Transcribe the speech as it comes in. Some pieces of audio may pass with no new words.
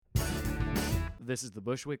This is the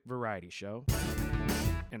Bushwick Variety Show,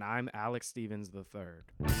 and I'm Alex Stevens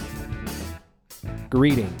III.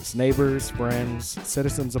 Greetings, neighbors, friends,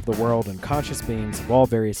 citizens of the world, and conscious beings of all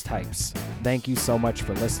various types. Thank you so much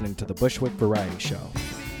for listening to the Bushwick Variety Show.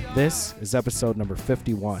 This is episode number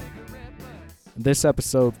 51. This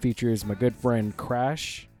episode features my good friend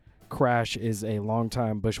Crash. Crash is a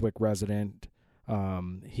longtime Bushwick resident.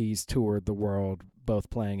 He's toured the world, both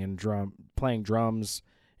playing drums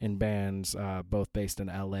in bands, both based in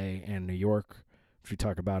LA and New York, which we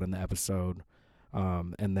talk about in the episode.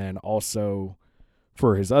 And then also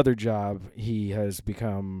for his other job, he has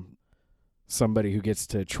become somebody who gets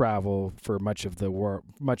to travel for much of the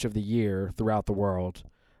year throughout the world,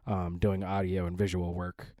 doing audio and visual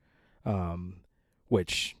work,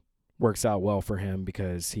 which works out well for him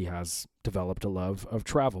because he has developed a love of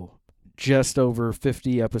travel. Just over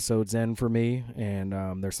 50 episodes in for me,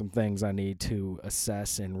 and there's some things I need to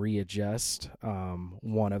assess and readjust.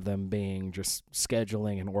 One of them being just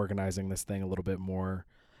scheduling and organizing this thing a little bit more.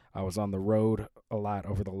 I was on the road a lot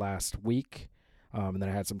over the last week, and then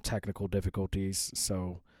I had some technical difficulties,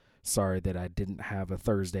 so sorry that I didn't have a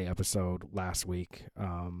Thursday episode last week.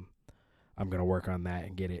 I'm going to work on that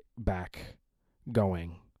and get it back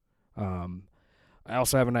going. I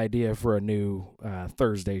also have an idea for a new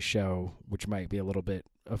Thursday show, which might be a little bit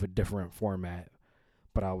of a different format,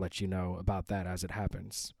 but I'll let you know about that as it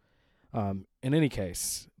happens. In any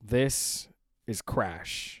case, this is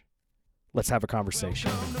Crash. Let's have a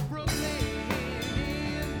conversation. All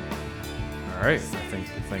right, I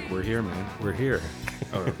think we're here, man. We're here.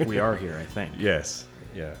 Or we are here, I think. Yes.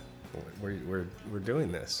 Yeah. We're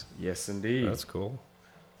doing this. Yes, indeed. That's cool.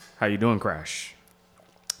 How you doing, Crash?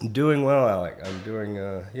 Doing well, Alec. I'm doing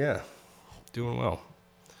doing well.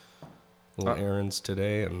 Little errands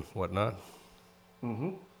today and whatnot.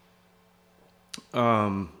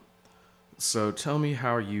 So tell me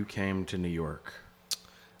how you came to New York.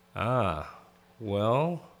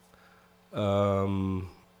 Well,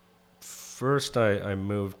 first I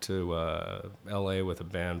moved to LA with a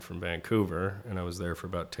band from Vancouver, and I was there for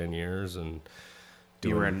about 10 years. And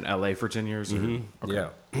You were in LA for 10 years? Mm-hmm. Okay. Yeah.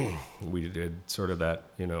 We did sort of that,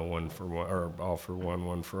 one for one, or all for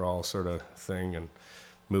one for all sort of thing, and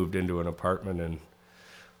moved into an apartment in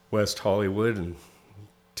West Hollywood, and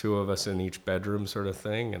two of us in each bedroom sort of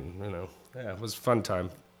thing. And, it was a fun time.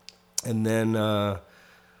 And then,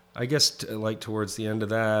 I guess towards the end of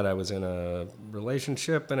that, I was in a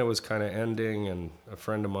relationship and it was kind of ending, and a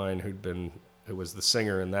friend of mine who was the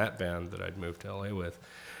singer in that band that I'd moved to LA with,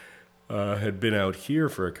 had been out here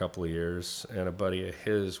for a couple of years, and a buddy of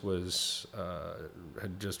his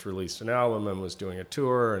had just released an album and was doing a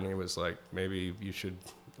tour, and he was like, maybe you should,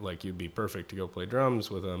 you'd be perfect to go play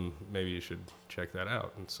drums with him. Maybe you should check that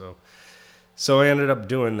out. And so I ended up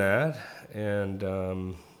doing that, and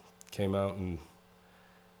came out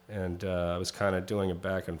and I was kind of doing it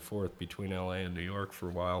back and forth between LA and New York for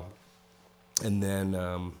a while. And then,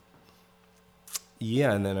 and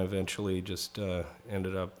then eventually just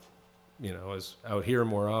ended up, I was out here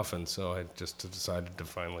more often, so I just decided to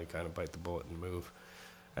finally kind of bite the bullet and move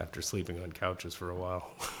after sleeping on couches for a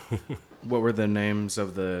while. What were the names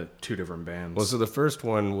of the two different bands? Well, so the first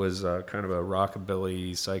one was kind of a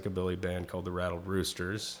rockabilly, psychobilly band called the Rattled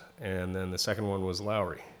Roosters, and then the second one was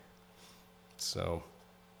Lowry. So,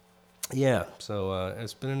 yeah,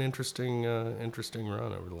 it's been an interesting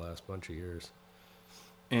run over the last bunch of years.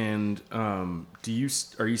 And are you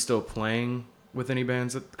still playing with any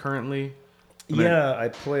bands currently? I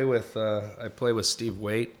play with Steve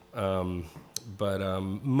Waite, but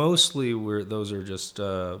mostly those are just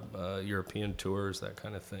European tours, that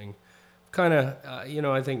kind of thing. Kind of,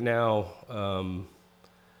 I think now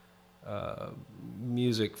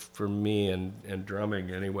music for me and drumming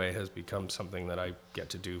anyway has become something that I get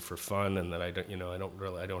to do for fun, and that I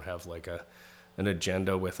don't have like an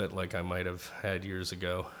agenda with it like I might have had years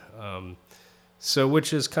ago. So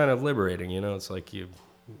which is kind of liberating, it's like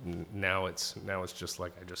now it's just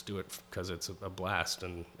like I just do it because it's a blast,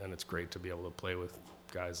 and it's great to be able to play with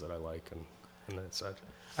guys that I like and that such.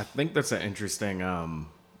 I think that's an interesting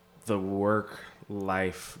the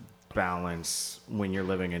work-life balance when you're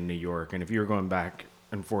living in New York, and if you're going back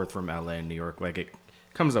and forth from LA and New York, it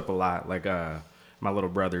comes up a lot. My little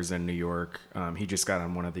brother's in New York. He just got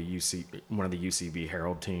on one of the UCB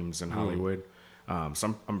Herald teams in Hollywood.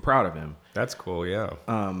 So I'm proud of him. That's cool, yeah.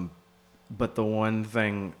 But the one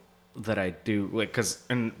thing that I do,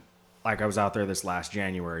 I was out there this last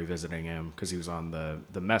January visiting him because he was on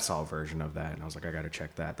the mess hall version of that, and I was like, I got to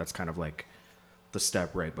check that. That's kind of like the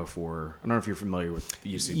step right before. I don't know if you're familiar with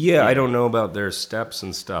UCB. Yeah, I don't know about their steps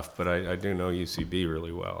and stuff, but I do know UCB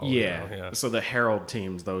really well. Yeah. You know, yeah. So the Herald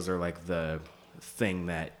teams, those are like the thing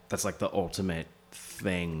that's like the ultimate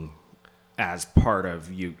thing as part of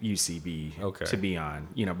UCB Okay. to be on,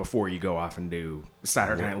 you know, before you go off and do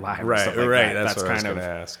Saturday Night Live and Right, stuff like right. that. That's what I was kind going of to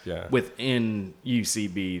ask. Yeah. within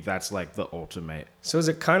UCB, that's like the ultimate. So is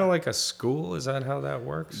it kind of like a school? Is that how that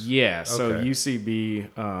works? Yeah. So Okay.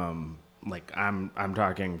 UCB, like I'm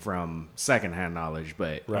talking from secondhand knowledge,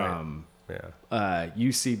 but Right.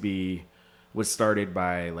 UCB was started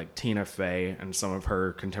by like Tina Fey and some of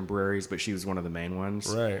her contemporaries, but she was one of the main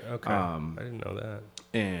ones. Right. Okay. I didn't know that.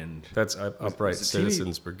 And That's Upright was it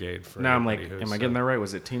Citizens Brigade. For now I'm like, anybody who's, am I getting that right?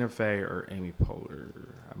 Was it Tina Fey or Amy Poehler?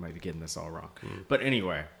 I might be getting this all wrong. But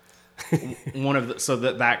anyway, one of the, so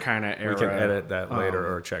that kind of era. We can edit that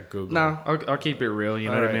later or check Google. No, I'll keep it real. You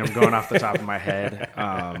know All what I right. mean? I'm going off the top of my head.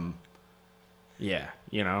 Yeah,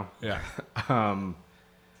 you know. Yeah.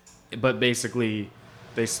 But basically,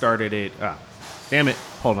 they started it. Damn it!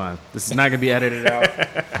 Hold on. This is not gonna be edited out.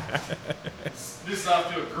 This is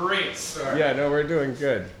off to a great start. Yeah. No, we're doing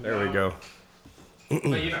good. There we go.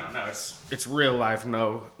 But you know, no, it's real life.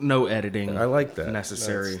 No editing. I like that.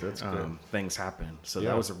 Necessary. That's good. Things happen. So Yeah.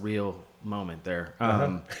 that was a real moment there.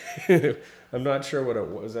 I'm not sure what it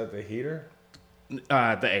was. That the heater?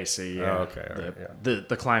 The AC. Yeah. Oh, okay, all right,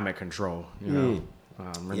 The climate control. You know,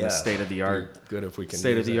 in the state of the art. Good if we can.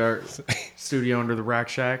 State of use the it. art studio under the rack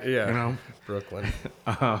shack. Yeah. You know, Brooklyn.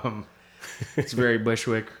 it's very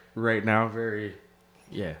Bushwick right now. Very,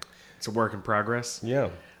 yeah. It's a work in progress. Yeah.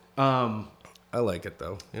 I like it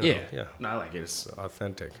though. You know, Yeah. Yeah. No, I like it. It's,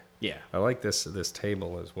 Authentic. yeah. I like this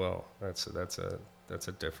table as well. That's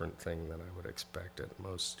a different thing than I would expect at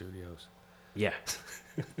most studios. Yeah.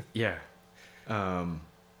 Yeah. It's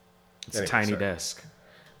Anyway, a tiny sorry. desk.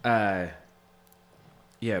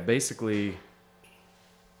 Yeah, basically,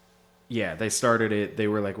 yeah, they started it. They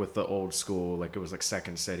were like with the old school, like it was like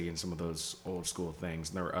Second City and some of those old school things.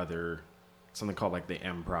 And there were something called like the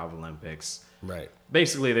Improv Olympics. Right.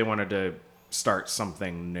 Basically, they wanted to start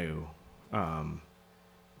something new,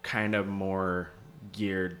 kind of more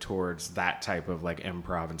geared towards that type of like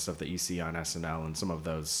improv and stuff that you see on SNL and some of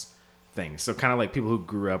those things. So kind of like people who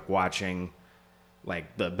grew up watching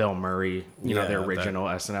like the Bill Murray, you know, Yeah, their that- original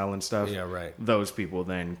SNL and stuff. Yeah, right. Those people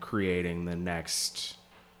then creating the next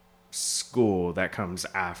school that comes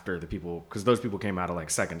after the people, because those people came out of like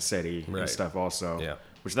Second City Right. and stuff also. Yeah.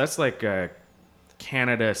 Which that's like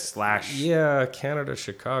Canada / Yeah, Canada,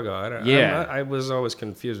 Chicago. I was always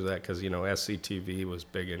confused with that because, you know, SCTV was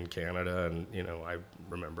big in Canada, and, you know, I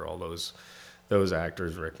remember all those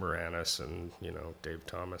actors, Rick Moranis and, you know, Dave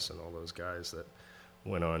Thomas and all those guys that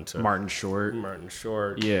went on to Martin Short. Martin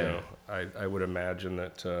Short. Yeah. You know, I would imagine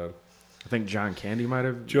that I think John Candy might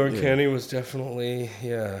have. John yeah. Candy was definitely,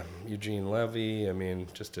 Eugene Levy. I mean,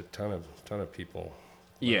 just a ton of people.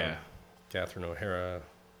 Yeah. Catherine O'Hara,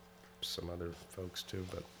 some other folks too.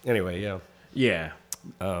 But anyway, yeah. Yeah.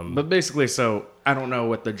 But basically, so I don't know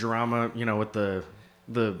what the drama, you know, what the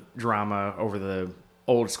drama over the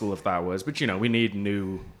old school of thought was, but you know, we need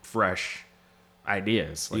new, fresh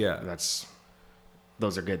ideas. Like, Yeah.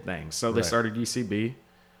 those are good things. So they Right. started UCB,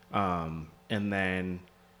 and then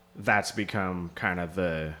that's become kind of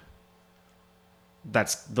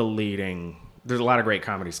that's the leading. There's a lot of great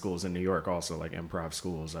comedy schools in New York, also like improv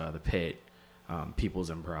schools, the Pit, People's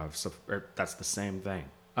Improv. So that's the same thing.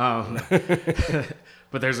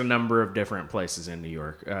 But there's a number of different places in New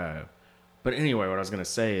York. But anyway, what I was gonna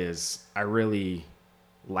say is I really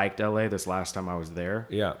liked LA this last time I was there,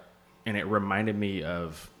 Yeah. and it reminded me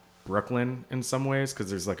of Brooklyn in some ways because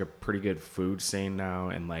there's like a pretty good food scene now,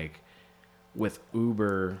 and like with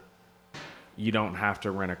Uber, you don't have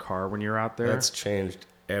to rent a car when you're out there. That's changed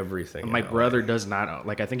everything. My in LA. brother does not,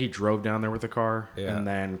 like, I think he drove down there with a car Yeah. and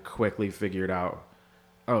then quickly figured out,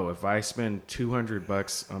 oh, if I spend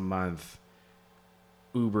 $200 a month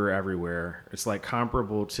Uber everywhere, it's like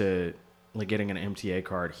comparable to like getting an MTA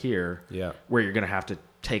card here, Yeah. where you're gonna have to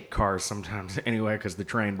take cars sometimes anyway because the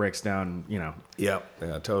train breaks down, you know. Yeah.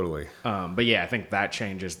 Yeah. Totally. But yeah, I think that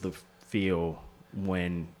changes the feel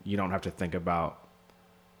when you don't have to think about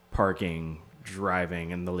parking,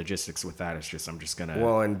 driving, and the logistics with that. It's just I'm just gonna.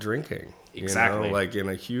 Well, and drinking. Exactly. You know, like in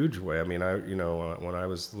a huge way. I mean, when I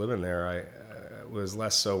was living there, it was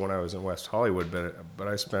less so when I was in West Hollywood, but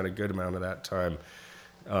I spent a good amount of that time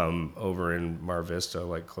over in Mar Vista,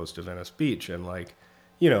 like close to Venice Beach, and like,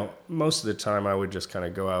 you know, most of the time I would just kind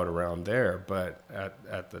of go out around there. But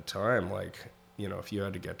at the time, like, you know, if you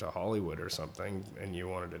had to get to Hollywood or something and you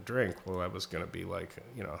wanted to drink, well, that was going to be like,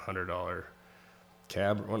 you know, $100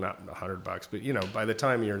 cab. Well, not $100, but you know, by the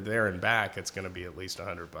time you're there and back, it's going to be at least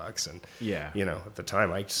 $100. And Yeah. you know, at the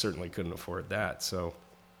time, I certainly couldn't afford that. So,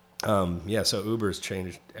 so Uber's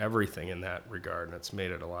changed everything in that regard, and it's made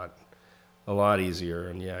it a lot easier.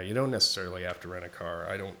 And yeah, you don't necessarily have to rent a car.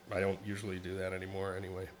 I don't usually do that anymore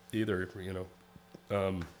anyway, either, you know.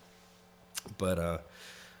 Where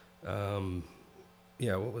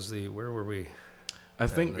were we? I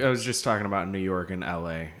think I was just talking about New York and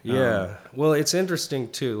LA. Yeah. Well, it's interesting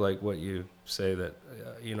too, like what you say that,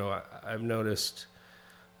 you know, I've noticed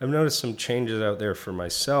some changes out there for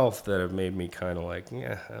myself that have made me kind of like,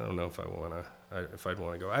 yeah, I don't know if I'd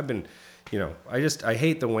want to go. I've been, you know, I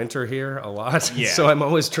hate the winter here a lot. Yeah. So I'm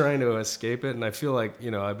always trying to escape it. And I feel like, you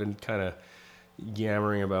know, I've been kind of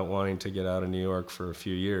yammering about wanting to get out of New York for a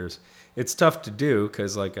few years. It's tough to do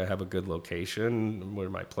because, like, I have a good location where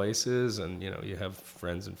my place is, and, you know, you have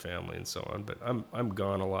friends and family and so on. But I'm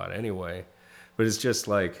gone a lot anyway. But it's just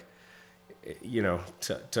like, you know,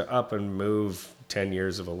 to up and move 10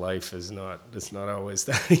 years of a life it's not always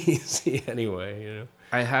that easy anyway, you know.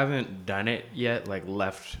 I haven't done it yet, like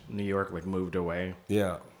left New York, like moved away.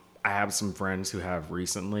 Yeah. I have some friends who have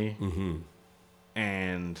recently. Mm-hmm.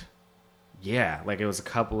 And yeah, like it was a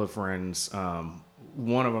couple of friends.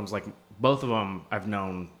 One of them's like, both of them I've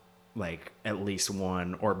known like at least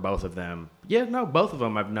one or both of them. Yeah, no, both of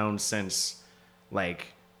them I've known since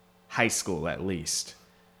like high school at least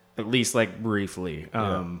like briefly.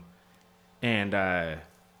 And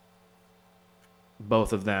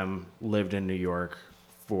both of them lived in New York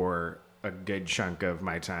for a good chunk of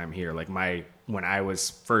my time here. Like when I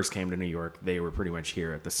first came to New York, they were pretty much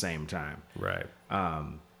here at the same time. Right.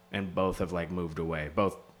 And both have like moved away,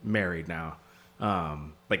 both married now.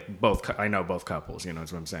 I know both couples, you know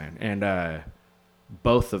what I'm saying? And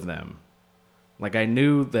both of them, like I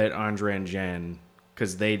knew that Andre and Jen,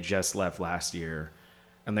 because they just left last year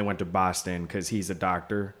and they went to Boston because he's a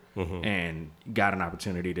doctor and got an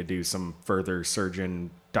opportunity to do some further surgeon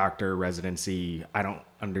doctor residency. I don't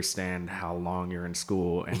understand how long you're in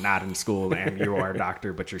school and not in school and you are a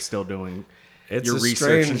doctor, but you're still doing your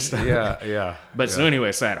research and stuff. Yeah. But so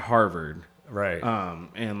anyway, so at Harvard. Right.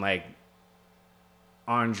 And like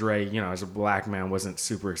Andre, you know, as a black man, wasn't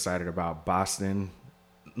super excited about Boston,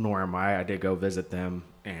 nor am I. I did go visit them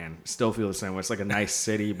and still feel the same way. It's like a nice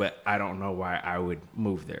city, but I don't know why I would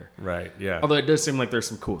move there. Right. Yeah. Although it does seem like there's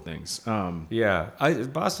some cool things. Yeah.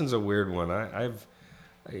 Boston's a weird one.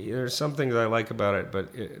 There's some things I like about it,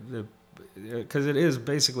 but because it is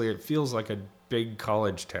basically, it feels like a big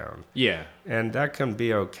college town. Yeah. And that can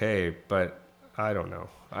be okay, but I don't know.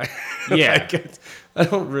 I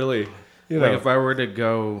don't really, you know. Like if I were to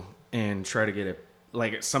go and try to get it,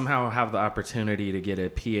 like somehow have the opportunity to get a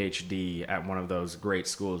PhD at one of those great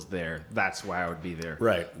schools there, that's why I would be there.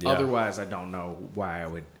 Right. Yeah. Otherwise, I don't know why I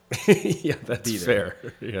would yeah, that's be there.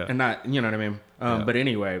 Fair. Yeah. And not, you know what I mean? But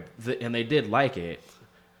anyway, and they did like it,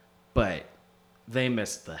 but they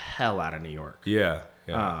missed the hell out of New York. Yeah.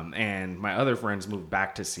 And my other friends moved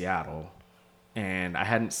back to Seattle, and I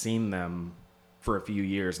hadn't seen them for a few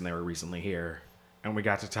years, and they were recently here. And we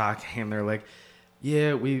got to talk, and they're like,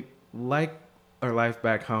 yeah, we like our life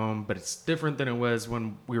back home, but it's different than it was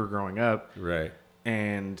when we were growing up. Right.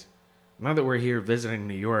 And now that we're here visiting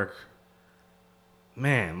New York,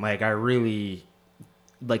 man, like I really,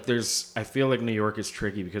 like I feel like New York is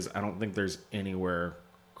tricky because I don't think there's anywhere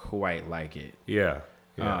quite like it. Yeah.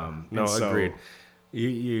 No, agreed.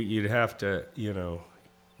 You'd have to, you know.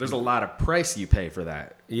 There's a lot of price you pay for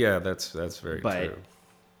that. Yeah, that's very true.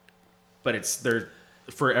 But it's there.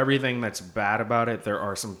 For everything that's bad about it, there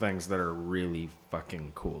are some things that are really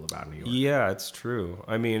fucking cool about New York. Yeah, it's true.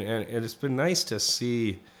 I mean, and it's been nice to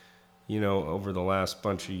see, you know, over the last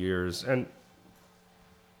bunch of years, and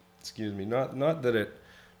excuse me, not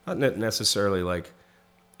necessarily like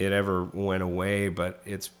it ever went away, but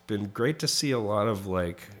it's been great to see a lot of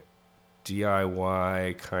like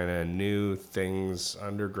DIY kind of new things,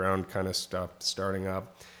 underground kind of stuff starting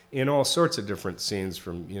up in all sorts of different scenes,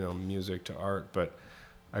 from, you know, music to art. But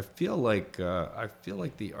I feel like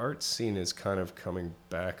the art scene is kind of coming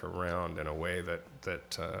back around in a way that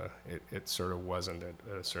it sort of wasn't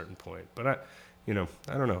at a certain point. But I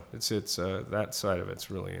don't know. It's that side of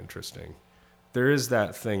it's really interesting. There is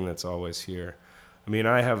that thing that's always here. I mean,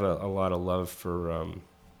 I have a lot of love for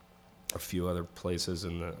a few other places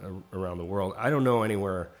around the world. I don't know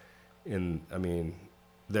anywhere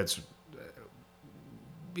that's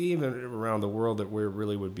even around the world that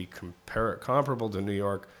really would be comparable to New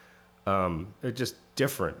York. They're just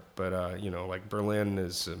different, but you know, like Berlin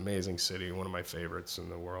is an amazing city, one of my favorites in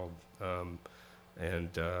the world,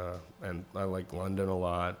 and I like London a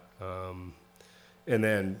lot. and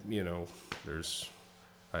then, there's,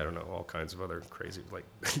 I don't know, all kinds of other crazy, like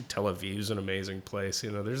Tel Aviv's an amazing place.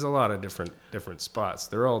 There's a lot of different spots.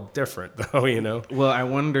 They're all different though, Well, I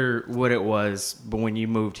wonder what it was, but when you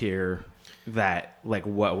moved here, that, like,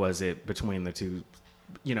 what was it between the two?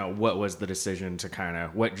 What was the decision to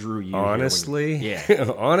what drew you? Honestly,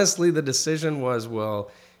 honestly, the decision was,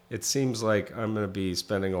 well, it seems like I'm going to be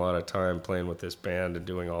spending a lot of time playing with this band and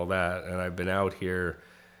doing all that. And I've been out here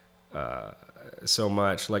so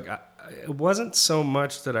much. Like, it wasn't so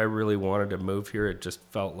much that I really wanted to move here. It just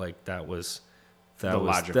felt like that was the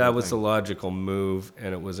logical move.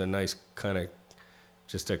 And it was a nice kind of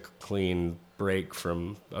just a clean break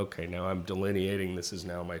from, okay, now I'm delineating. This is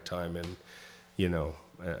now my time in, in a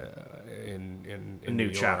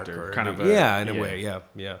new chapter, in a way.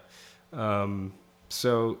 Yeah.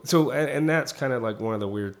 So that's kind of like one of the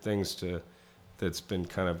weird things that's been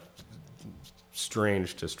kind of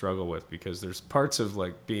strange to struggle with, because there's parts of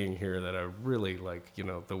like being here that I really like,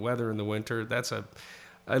 the weather in the winter.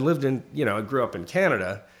 I lived in, I grew up in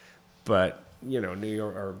Canada, but New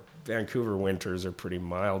York or Vancouver winters are pretty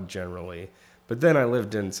mild generally. But then I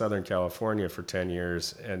lived in Southern California for 10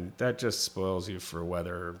 years, and that just spoils you for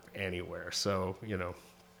weather anywhere. So,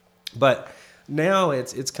 but now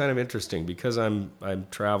it's kind of interesting because I'm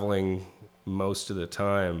traveling most of the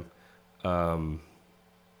time. I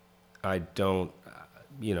don't,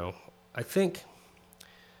 I think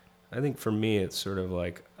for me it's sort of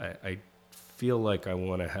like I feel like I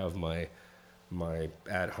want to have my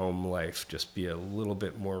at-home life just be a little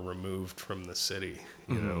bit more removed from the city,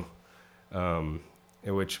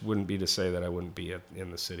 which wouldn't be to say that I wouldn't be in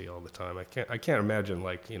the city all the time. I can't imagine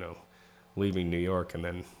like, leaving New York and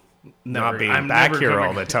then not being back here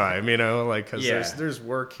all the time, like, because there's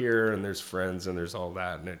work here and there's friends and there's all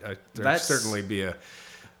that, and there'd certainly be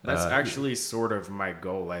that's actually sort of my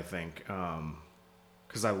goal, I think,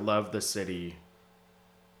 because I love the city,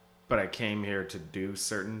 but I came here to do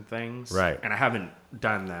certain things, right? And I haven't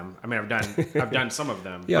done them. I mean, I've done some of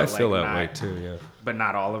them. Yeah, but I feel that way too. Yeah, but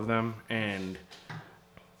not all of them, and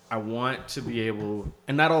I want to be able,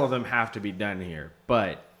 and not all of them have to be done here,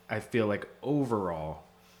 but I feel like overall,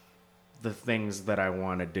 the things that I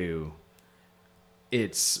want to do,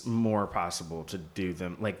 it's more possible to do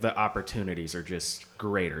them. Like, the opportunities are just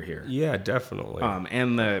greater here. Yeah, definitely.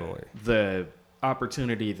 And the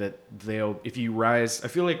opportunity that if you rise, I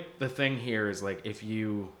feel like the thing here is, like, if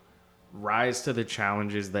you rise to the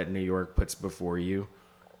challenges that New York puts before you,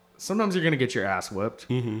 sometimes you're going to get your ass whooped.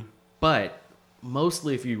 Mm-hmm. But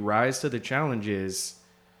mostly if you rise to the challenges,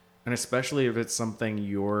 and especially if it's something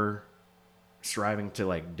you're striving to,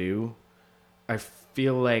 like, do, I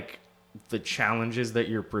feel like the challenges that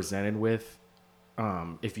you're presented with,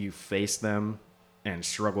 if you face them and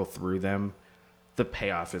struggle through them, the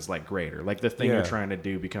payoff is, like, greater. Like, the thing you're trying to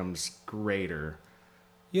do becomes greater.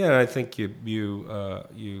 Yeah, I think you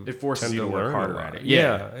it forces you to work harder at it.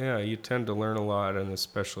 Yeah, you tend to learn a lot, and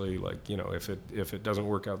especially, like, if it doesn't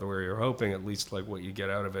work out the way you're hoping, at least, like, what you get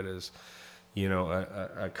out of it is,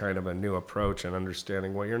 a kind of a new approach and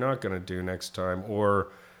understanding what you're not going to do next time,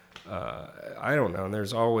 or I don't know. And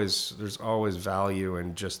there's always value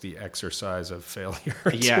in just the exercise of failure.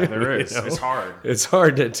 Yeah, there is. It's hard. It's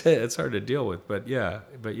hard to deal with, but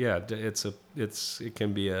it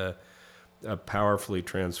can be a powerfully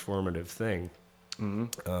transformative thing.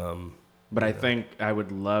 Mm-hmm. But I think I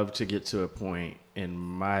would love to get to a point in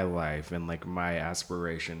my life and, like, my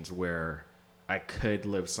aspirations where I could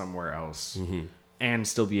live somewhere else. Mm-hmm. And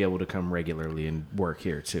still be able to come regularly and work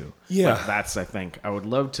here too. Yeah, like, that's, I think, I would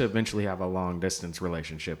love to eventually have a long distance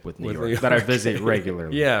relationship with New York that I visit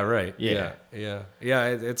regularly. Yeah, right. Yeah.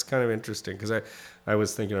 It's kind of interesting because I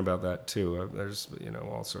was thinking about that too. There's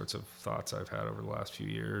all sorts of thoughts I've had over the last few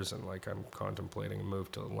years, and, like, I'm contemplating a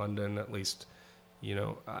move to London at least.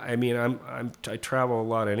 I mean, I travel a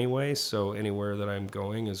lot anyway, so anywhere that I'm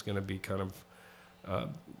going is going to be kind of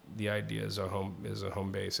the idea is a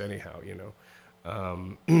home base anyhow.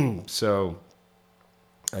 So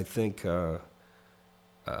I think, what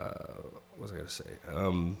was I going to say?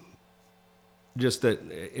 Just that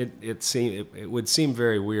it would seem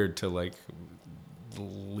very weird to, like,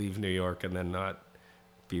 leave New York and then not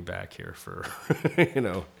be back here for,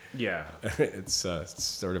 Yeah. It's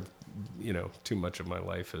sort of, too much of my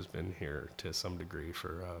life has been here to some degree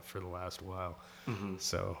for the last while. Mm-hmm.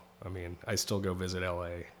 So, I mean, I still go visit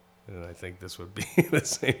LA, and I think this would be the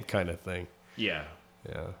same kind of thing. Yeah.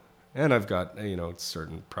 Yeah. And I've got,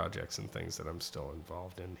 certain projects and things that I'm still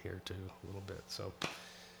involved in here too, a little bit. So,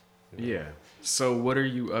 Yeah. So what are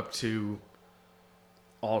you up to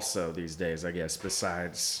also these days, I guess,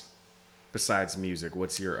 besides music?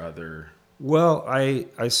 What's your other Well, I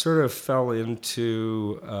sort of fell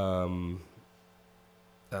into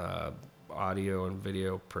audio and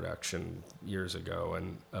video production years ago,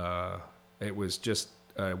 and it was just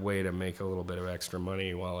a way to make a little bit of extra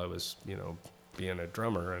money while I was, being a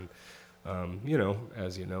drummer. And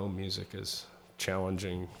as you know, music is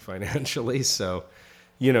challenging financially, so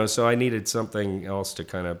so I needed something else to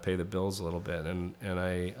kind of pay the bills a little bit, and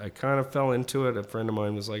I kind of fell into it. A friend of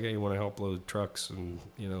mine was like, "Hey, you want to help load trucks?" And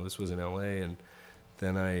this was in LA, and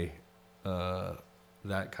then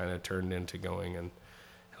that kind of turned into going and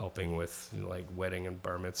helping with like wedding and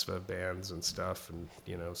bar mitzvah bands and stuff, and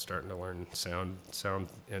starting to learn sound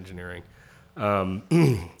engineering.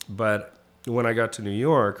 But when I got to New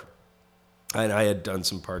York, and I had done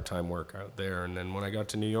some part-time work out there, and then when I got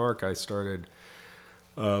to New York, I started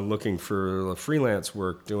looking for freelance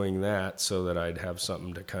work doing that, so that I'd have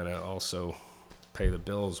something to kind of also pay the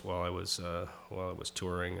bills while I was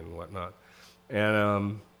touring and whatnot.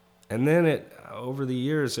 And then over the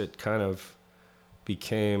years it kind of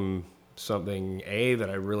became something that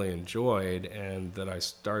I really enjoyed, and that I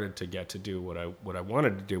started to get to do what I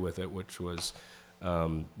wanted to do with it, which was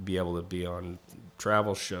be able to be on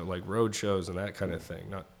travel show, like road shows and that kind of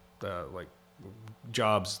thing, not like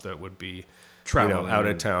jobs that would be traveling out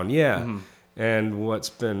of town. Yeah. Mm-hmm. And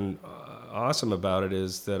what's been awesome about it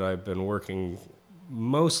is that I've been working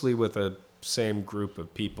mostly with a same group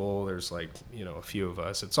of people. There's like, a few of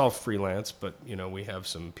us. It's all freelance, but we have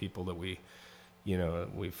some people that we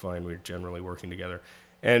find we're generally working together,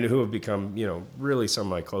 and who have become, really some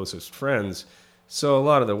of my closest friends. So a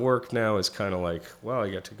lot of the work now is kind of like, well,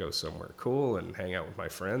 I get to go somewhere cool and hang out with my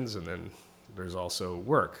friends, and then there's also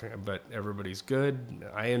work, but everybody's good.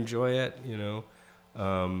 I enjoy it,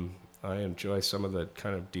 I enjoy some of the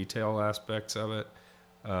kind of detail aspects of it.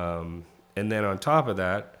 And then on top of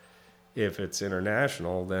that, if it's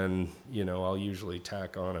international, then, I'll usually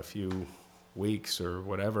tack on a few weeks or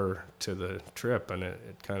whatever to the trip. And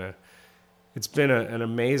it's been an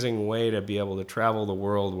amazing way to be able to travel the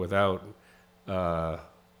world without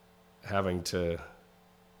having to,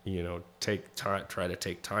 try to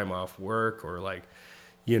take time off work, or like,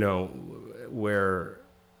 where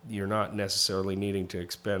you're not necessarily needing to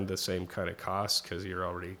expend the same kind of costs because you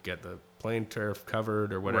already get the plane tariff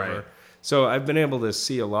covered or whatever. Right. So I've been able to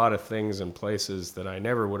see a lot of things in places that I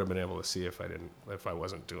never would have been able to see if I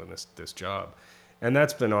wasn't doing this job. And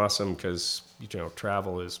that's been awesome because,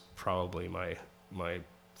 travel is probably my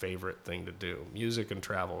favorite thing to do. Music and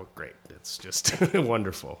travel, great. It's just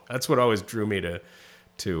wonderful. That's what always drew me to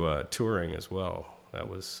touring as well. That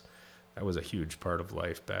was a huge part of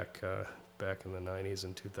life back in the 90s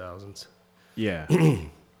and 2000s. Yeah.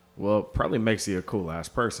 Well, it probably makes you a cool ass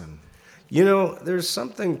person. There's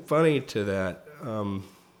something funny to that. And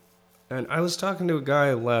I was talking to a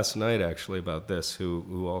guy last night actually about this,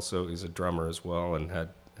 who also is a drummer as well, and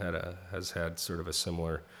has had sort of a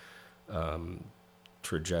similar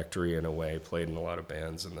trajectory in a way. Played in a lot of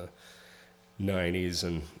bands in the 90s,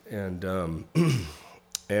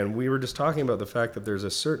 and we were just talking about the fact that there's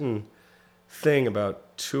a certain thing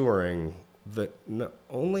about touring that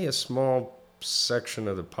only a small section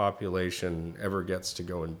of the population ever gets to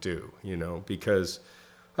go and do, because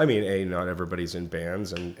not everybody's in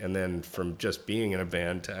bands, and then from just being in a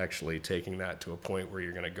band to actually taking that to a point where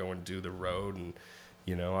you're going to go and do the road. And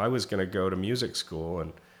I was going to go to music school,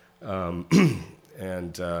 and I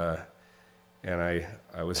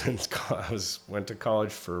went to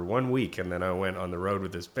college for 1 week, and then I went on the road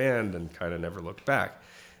with this band and kind of never looked back.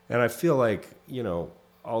 And I feel like,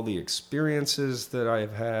 all the experiences that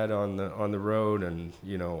I've had on the road, and,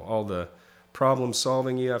 all the problem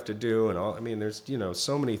solving you have to do, and there's,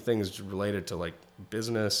 so many things related to like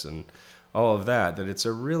business and all of that it's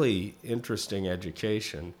a really interesting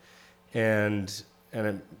education. And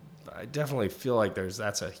I definitely feel like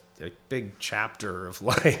that's a big chapter of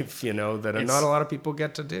life, that not a lot of people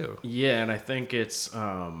get to do. Yeah, and I think it's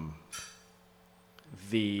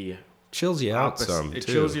the chills you out some. It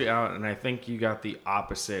chills you out, and I think you got the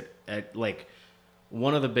opposite. Like,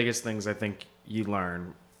 one of the biggest things I think you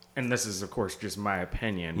learn, and this is of course just my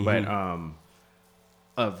opinion, mm-hmm.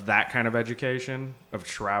 but of that kind of education, of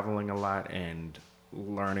traveling a lot and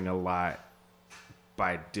learning a lot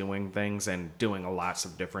by doing things and doing lots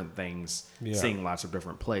of different things, seeing lots of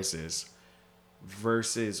different places,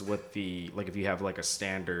 versus what if you have like a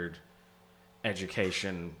standard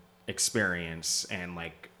education experience and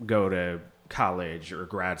like go to college or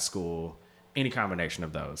grad school, any combination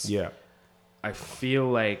of those. Yeah. I feel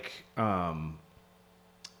like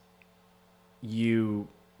you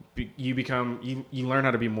learn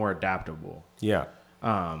how to be more adaptable. Yeah.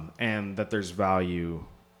 And that there's value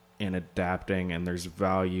in adapting, and there's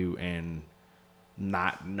value in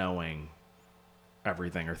not knowing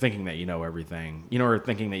everything or thinking that you know everything, or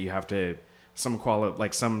thinking that you have to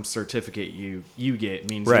some certificate you get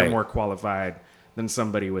means Right. you're more qualified than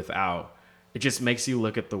somebody without. It just makes you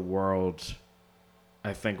look at the world,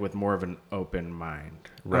 I think, with more of an open mind.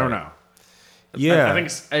 I don't know. Yeah. I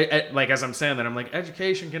think like as I'm saying that, I'm like,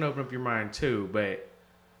 education can open up your mind too, but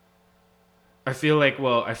I feel like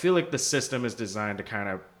the system is designed to kind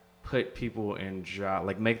of put people in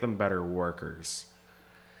like make them better workers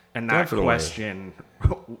and not Definitely. question.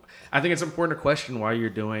 I think it's important to question why you're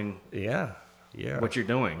doing Yeah. what you're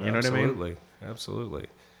doing. You know what I mean? Absolutely.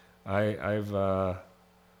 I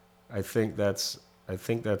think that's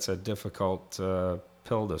a difficult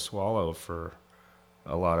pill to swallow for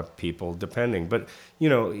a lot of people, depending. But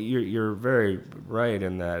you're very right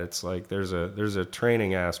in that it's like there's a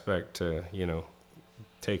training aspect to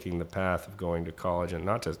taking the path of going to college, and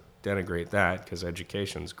not to denigrate that, because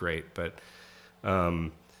education's great, but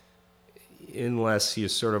unless you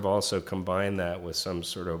sort of also combine that with some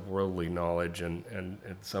sort of worldly knowledge and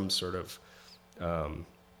some sort of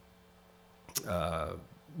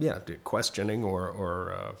questioning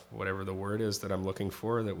or whatever the word is that I'm looking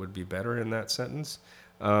for that would be better in that sentence.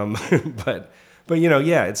 But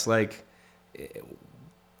it's like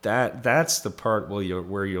that's the part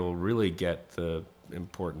where you'll really get the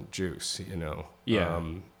important juice, Yeah.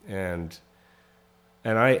 And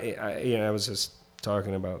I was just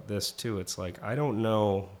talking about this too. It's like, I don't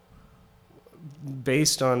know,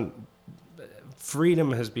 based on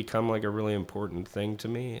freedom has become like a really important thing to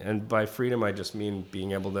me. And by freedom, I just mean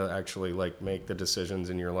being able to actually like make the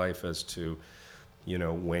decisions in your life as to,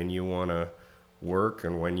 when you want to work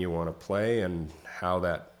and when you want to play and how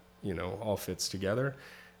that, all fits together.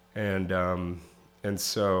 And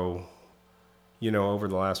so, over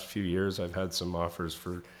the last few years, I've had some offers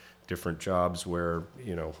for different jobs where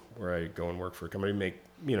I go and work for a company, make,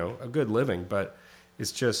 a good living, but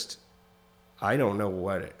it's just, I don't know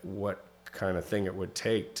what kind of thing it would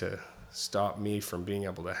take to stop me from being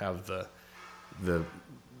able to have the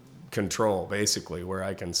control, basically, where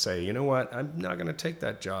I can say, you know what, I'm not going to take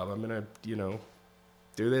that job. I'm going to,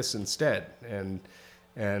 do this instead. And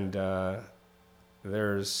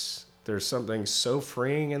there's something so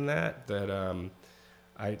freeing in that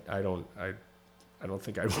I don't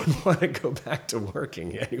think I would want to go back to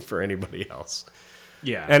working for anybody else.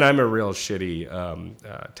 Yeah. And I'm a real shitty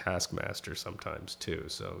taskmaster sometimes too.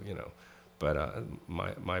 So, but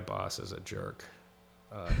my boss is a jerk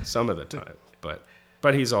some of the time.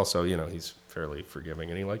 But he's also, he's fairly forgiving,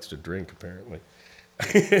 and he likes to drink apparently.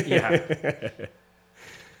 Yeah.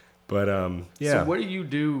 But yeah. So what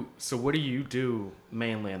do you do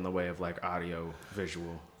mainly in the way of like audio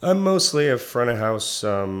visual? I'm mostly a front of house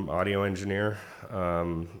audio engineer,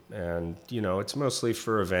 and it's mostly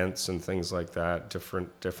for events and things like that,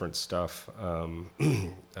 different stuff, a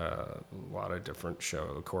lot of different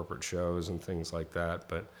corporate shows and things like that.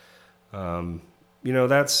 But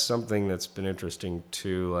that's something that's been interesting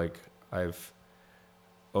too. Like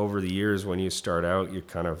over the years, when you start out, you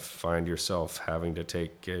kind of find yourself having to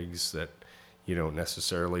take gigs that you don't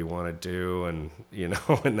necessarily want to do, and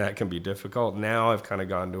and that can be difficult. Now I've kind of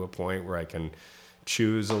gotten to a point where I can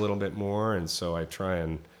choose a little bit more, and so I try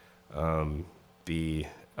and be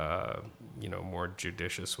more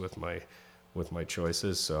judicious with my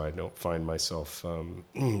choices, so I don't find myself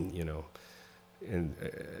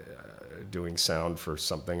doing sound for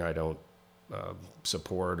something I don't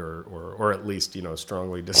support or at least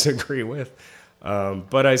strongly disagree with.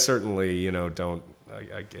 But I certainly don't.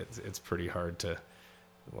 I get it's pretty hard to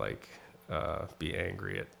be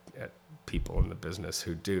angry at people in the business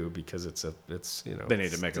who do, because it's they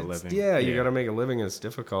need to make a living. Yeah, you got to make a living, and it's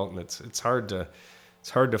difficult, and it's hard to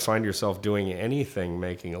find yourself doing anything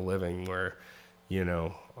making a living where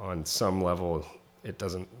on some level it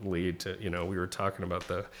doesn't lead to we were talking about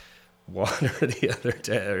the water the other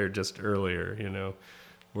day or just earlier,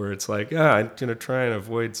 where it's like, I'm going to try and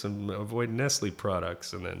avoid Nestle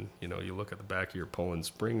products. And then, you look at the back of your Poland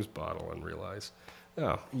Springs bottle and realize,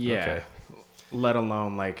 yeah. Okay. Let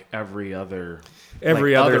alone like every other thing,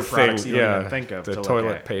 you don't even think of. The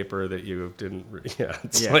toilet paper that you didn't,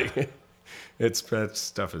 that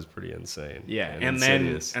stuff is pretty insane. Yeah. And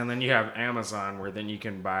then you have Amazon, where then you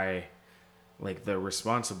can buy like the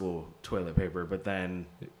responsible toilet paper, but then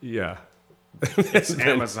it's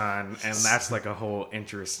Amazon, and that's like a whole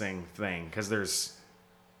interesting thing, because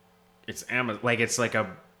it's Amazon, like it's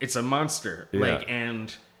a monster, Yeah. like,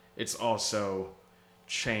 and it's also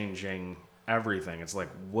changing everything. It's like,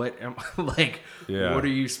 what am like? Yeah. What are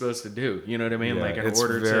you supposed to do? You know what I mean? Yeah, Like, in it's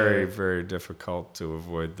order very, to, very difficult to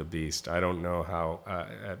avoid the beast. I don't know how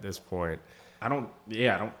at this point. I don't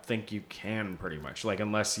think you can pretty much, like,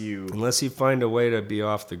 unless you Find a way to be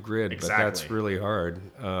off the grid, Exactly. but that's really hard.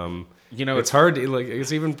 it's It's hard. Like,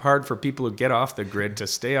 it's even hard for people who get off the grid to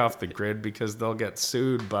stay off the grid because they'll get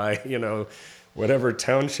sued by whatever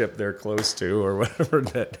township they're close to or whatever,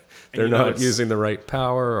 that they're not using the right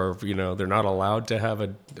power, or they're not allowed to have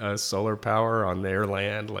a solar power on their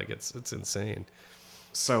land. Like, it's insane.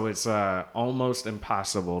 So it's almost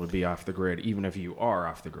impossible to be off the grid, even if you are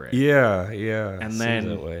off the grid. Yeah. And seems then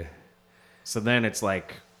that way. So then it's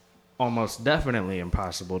like almost definitely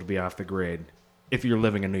impossible to be off the grid if you're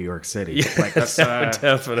living in New York City. Yeah, Like, that's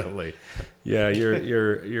definitely. Yeah,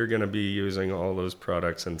 you're going to be using all those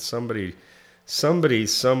products, and somebody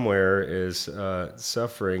somewhere is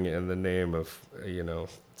suffering in the name of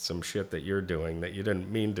some shit that you're doing that you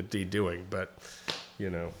didn't mean to be doing, but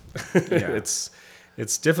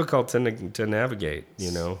it's difficult to navigate.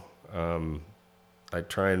 I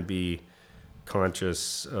try and be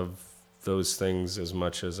conscious of those things as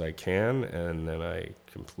much as I can, and then I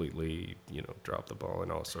completely drop the ball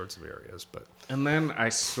in all sorts of areas. But And then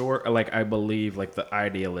I believe, like, the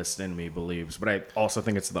idealist in me believes, but I also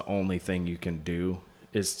think it's the only thing you can do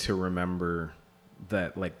is to remember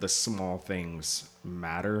that, like, the small things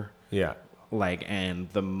matter. yeah, Like, and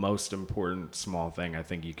the most important small thing I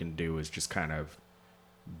think you can do is just kind of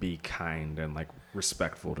be kind and, like,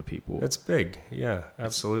 respectful to people. it's big. Yeah,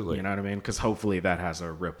 absolutely. You know what I mean? Because hopefully that has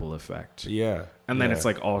a ripple effect. Yeah. And then yeah. it's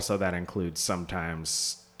like also that includes sometimes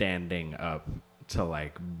standing up to,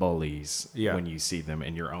 like, bullies when you see them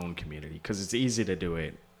in your own community. Because it's easy to do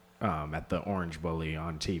it at the Orange Bully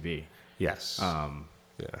on TV. Yes.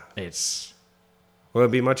 Yeah. It's... Well,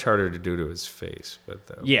 it'd be much harder to do to his face, but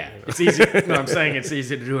it's easy. No, I'm saying it's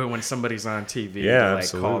easy to do it when somebody's on TV. Yeah, to, like,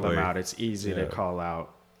 absolutely. call them out. It's easy to call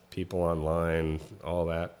out people online, all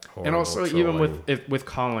that. And also, trolling. even with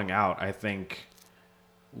calling out, I think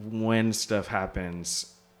when stuff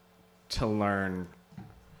happens, to learn,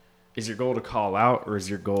 is your goal to call out, or is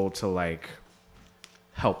your goal to, like,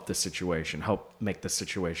 help the situation, help make the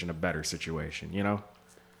situation a better situation,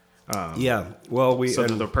 Yeah. Well, so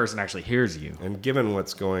that the person actually hears you. And given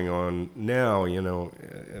what's going on now,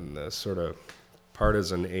 in the sort of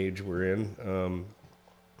partisan age we're in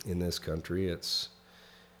this country,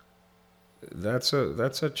 that's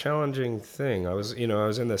a challenging thing. I was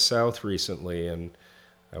in the South recently, and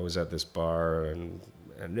I was at this bar, and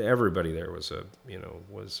everybody there was a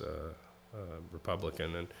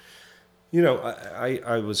Republican, and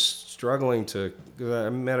I was struggling to. I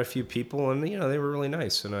met a few people, and they were really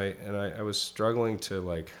nice, and I was struggling to,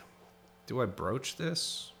 like, do I broach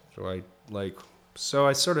this? Do I, like? So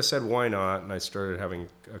I sort of said, why not? And I started having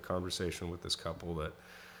a conversation with this couple that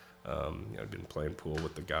I'd been playing pool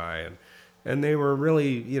with the guy, and they were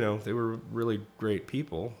really really great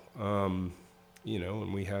people, and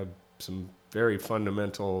we had some very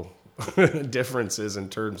fundamental differences in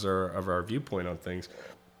terms of our viewpoint on things.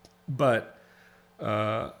 But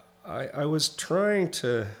I was trying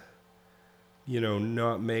to,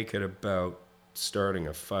 not make it about starting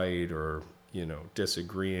a fight or,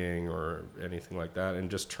 disagreeing or anything like that, and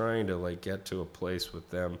just trying to, like, get to a place with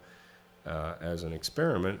them as an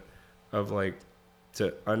experiment of, like,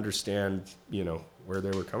 to understand, where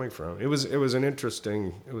they were coming from. It was an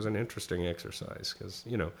interesting exercise because,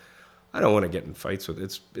 I don't want to get in fights with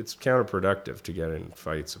it's counterproductive to get in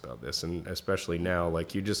fights about this, and especially now,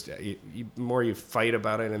 like, you more you fight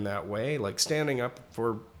about it in that way, like standing up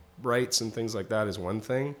for rights and things like that is one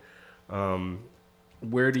thing.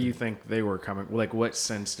 Where do you think they were coming? Like, what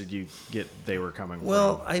sense did you get they were coming from?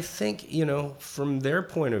 Well, I think, from their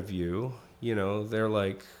point of view, they're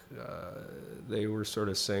like, they were sort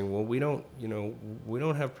of saying, well, we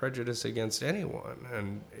don't have prejudice against anyone.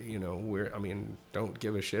 And, don't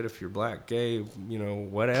give a shit if you're black, gay,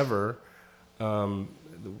 whatever.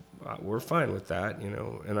 We're fine with that,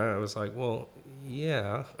 And I was like, well,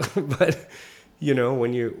 yeah. But,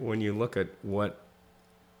 when you look at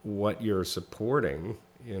what you're supporting,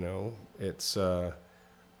 it's,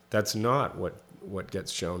 that's not what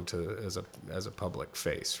gets shown to as a public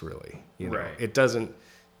face, really. Right. It doesn't,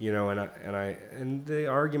 and the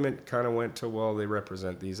argument kind of went to, well, they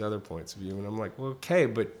represent these other points of view, and I'm like, well, okay,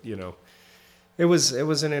 but it was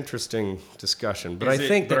an interesting discussion. But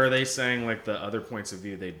are they saying, like, the other points of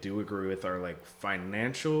view they do agree with are, like,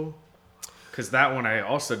 financial? Because that one I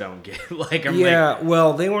also don't get. Like,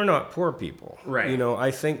 well, they were not poor people, right? I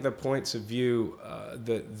think the points of view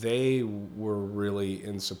that they were really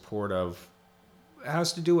in support of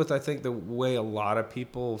has to do with, I think, the way a lot of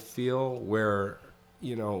people feel, where,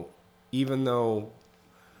 even though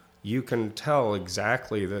you can tell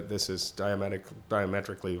exactly that this is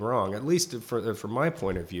diametrically wrong, at least from my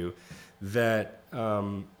point of view, that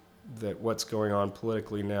what's going on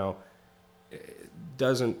politically now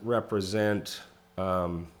doesn't represent,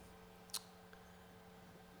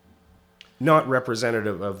 not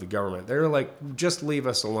representative of the government. They're like, just leave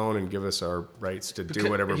us alone and give us our rights to do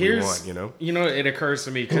whatever we want, It occurs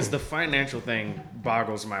to me, because the financial thing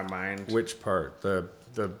boggles my mind. Which part? The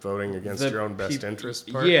voting against your own best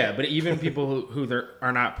interest part? Yeah, but even people who there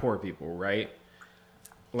are not poor people, right?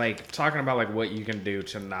 Like, talking about, like, what you can do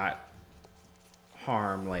to not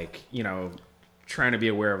harm, like, trying to be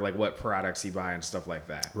aware of, like, what products you buy and stuff like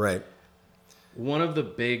that. Right. One of the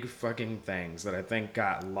big fucking things that I think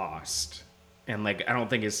got lost, and, like, I don't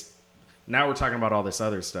think it's... Now we're talking about all this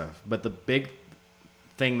other stuff, but the big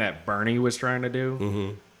thing that Bernie was trying to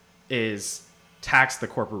do is tax the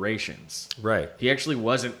corporations. Right. He actually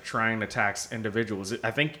wasn't trying to tax individuals.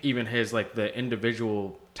 I think even his, like, the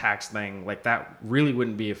individual tax thing, like, that really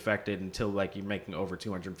wouldn't be affected until, like, you're making over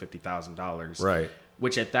 $250,000. Right.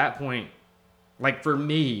 Which at that point, like, for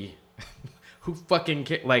me, who fucking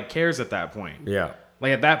cares at that point? Yeah.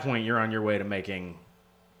 Like, at that point, you're on your way to making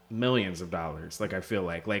millions of dollars. Like, I feel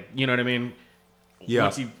like, you know what I mean? Yeah.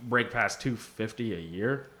 Once you break past $250 a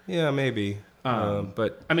year. Yeah, maybe.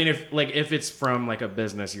 But I mean, if it's from, like, a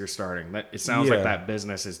business you're starting, that it sounds like that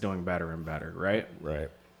business is doing better and better, right? Right.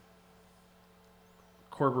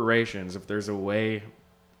 Corporations, if there's a way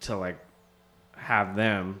to, like, have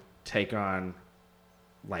them take on,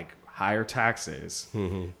 like, higher taxes,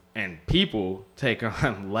 and people take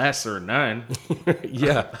on less or none.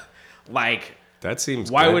 Yeah. Like, that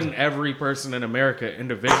seems why good. wouldn't every person in America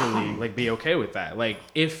individually, like, be okay with that? Like,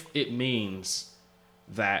 if it means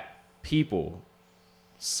that people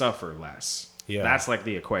suffer less. Yeah. That's, like,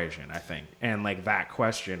 the equation, I think. And, like, that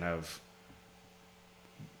question of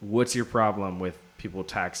what's your problem with people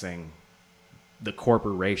taxing the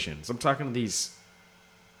corporations? I'm talking to these,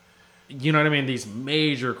 you know what I mean? These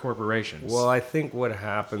major corporations. Well, I think what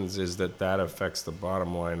happens is that affects the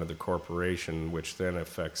bottom line of the corporation, which then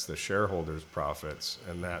affects the shareholders' profits,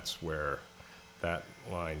 and that's where that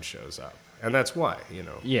line shows up. And that's why,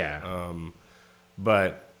 Yeah.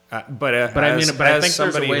 But I think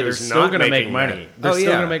there's a way they're still going to make money. They're still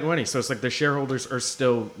going to make money. So it's like the shareholders are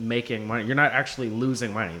still making money. You're not actually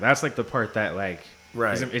losing money. That's, like, the part that, like,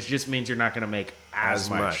 right. It just means you're not going to make as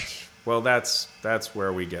much. Well, that's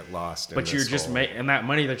where we get lost. But you're just and that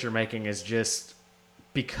money that you're making is just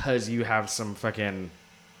because you have some fucking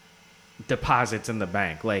deposits in the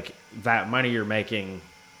bank. Like, that money you're making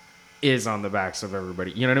is on the backs of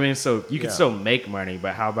everybody. You know what I mean? So you can still make money,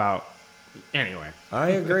 but how about... Anyway,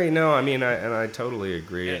 I agree. No, I mean, I totally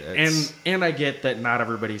agree. And I get that not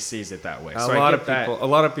everybody sees it that way. A lot of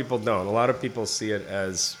people don't. A lot of people see it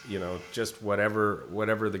as, just whatever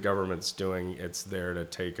the government's doing, it's there to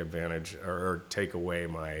take advantage or take away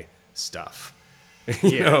my stuff.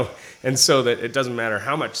 And so that it doesn't matter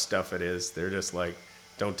how much stuff it is. They're just like,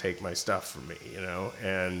 don't take my stuff from me,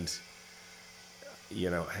 and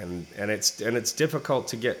it's difficult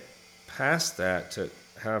to get past that, to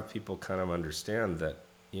have people kind of understand that,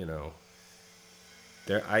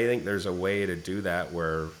 I think there's a way to do that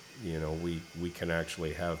where, we can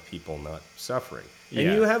actually have people not suffering.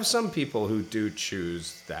 And you have some people who do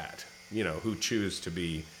choose that, who choose to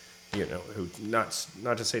be, who not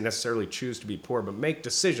to say necessarily choose to be poor, but make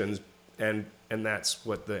decisions, and that's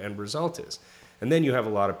what the end result is. And then you have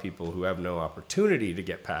a lot of people who have no opportunity to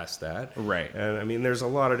get past that. Right. And I mean, there's a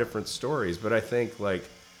lot of different stories, but I think, like,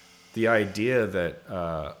 the idea that,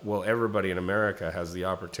 everybody in America has the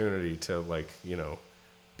opportunity to, like,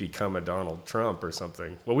 become a Donald Trump or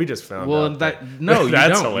something. Well, we just found out. No, you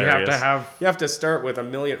that's don't. Hilarious. You have to start with $1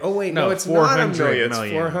 million. Oh, wait, no, it's not $1 million.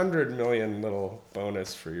 It's 400 million little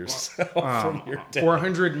bonus for yourself from your dad.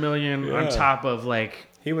 400 million on top of, like...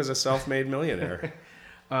 He was a self-made millionaire.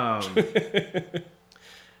 And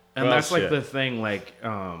that's, like, the thing, like,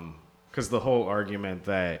 because the whole argument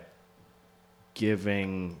that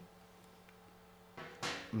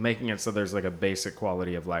making it so there's, like, a basic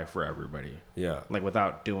quality of life for everybody. Yeah. Like,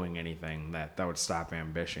 without doing anything that would stop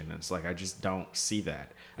ambition. And it's like, I just don't see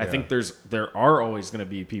that. I think there are always going to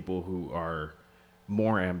be people who are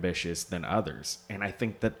more ambitious than others. And I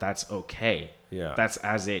think that that's okay. Yeah. That's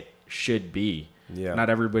as it should be. Yeah. Not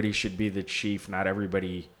everybody should be the chief. Not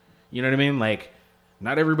everybody, you know what I mean? Like,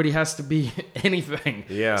 Not everybody has to be anything.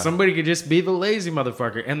 Yeah. Somebody could just be the lazy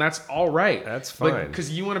motherfucker, and that's all right. That's fine. Because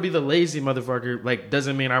you want to be the lazy motherfucker, like,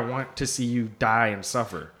 doesn't mean I want to see you die and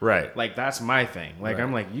suffer. Right. Like, that's my thing. Like, Right.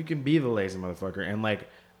 I'm like, you can be the lazy motherfucker, and like,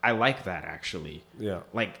 I like that actually. Yeah.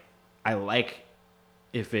 Like, I like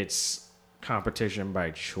if it's competition by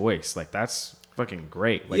choice. Like, that's fucking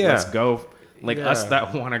great. Like, Yeah. let's go. Like, us Yeah.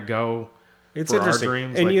 that want to go. It's for our interesting,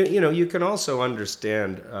 dreams, and like- you can also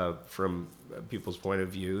understand from people's point of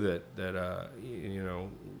view that you know,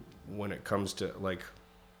 when it comes to, like,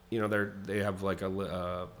 you know, they have like I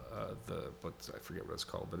forget what it's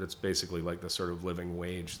called, but it's basically like the sort of living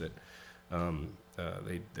wage that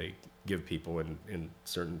they give people in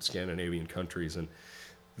certain Scandinavian countries, and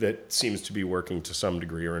that seems to be working to some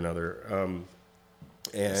degree or another. And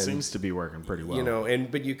It seems to be working pretty well. you know,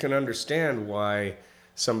 but you can understand why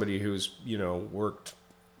somebody who's, you know, worked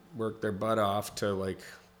their butt off to, like,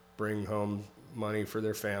 bring home money for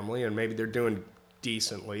their family, and maybe they're doing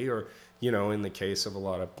decently, or, you know, in the case of a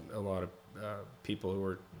lot of people who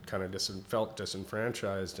are kind of felt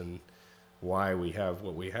disenfranchised, and why we have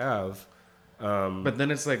what we have. But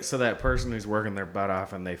then it's like, so that person who's working their butt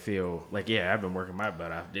off and they feel like, yeah, I've been working my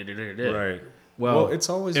butt off. Right. Well, it's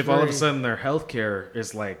always if all of a sudden their health care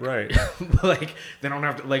is like, Right. like they don't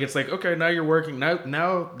have to, like, it's like, okay, now you're working.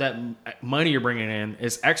 Now that money you're bringing in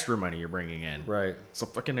is extra money you're bringing in. Right. So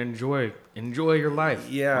fucking enjoy your life.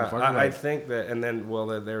 Yeah, Motherfucker. I Like, think that, and then, well,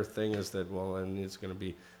 their thing is that, well, and it's going to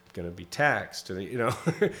be taxed, you know,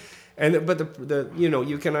 but the you know,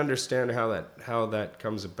 you can understand how that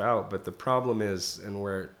comes about, but the problem is, and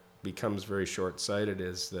where it becomes very short-sighted,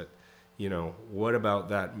 is that, you know, what about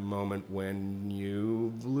that moment when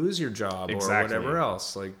you lose your job Exactly. or whatever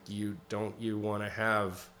else? Like,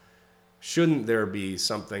 shouldn't there be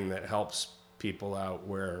something that helps people out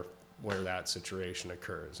where that situation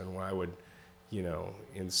occurs? And why would, you know,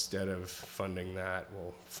 instead of funding that,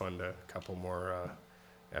 we'll fund a couple more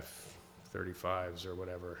F-35s or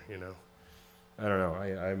whatever, you know? I don't know.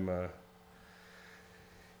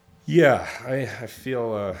 I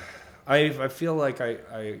feel I feel like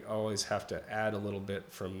I always have to add a little bit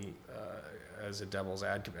from as a devil's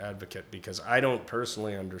advocate, because I don't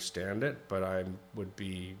personally understand it, but I would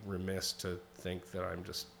be remiss to think that I'm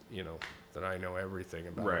just, you know, that I know everything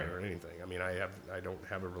about Right. it or anything. I mean, I don't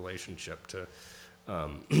have a relationship to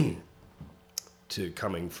to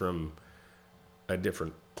coming from a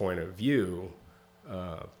different point of view,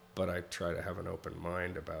 but I try to have an open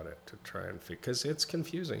mind about it, to try and because it's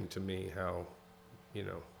confusing to me how, you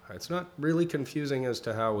know, it's not really confusing as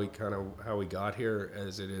to how we got here,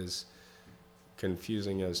 as it is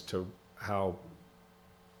confusing as to how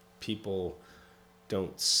people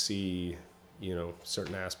don't see, you know,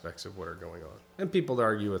 certain aspects of what are going on. And people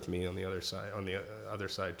argue with me on the other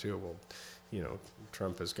side too. Well, you know,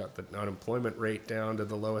 Trump has got the unemployment rate down to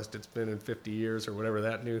the lowest it's been in 50 years or whatever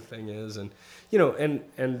that new thing is. And, you know,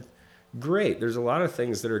 and great. There's a lot of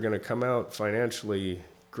things that are going to come out financially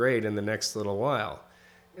great in the next little while.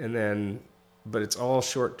 And then, but it's all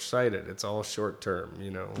short-sighted. It's all short-term,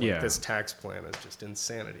 you know. Like, Yeah. this tax plan is just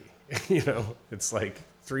insanity. You know, it's like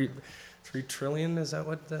 $3 trillion. Is that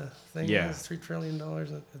what the thing Yeah. is? $3 trillion.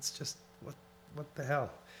 It's just, what the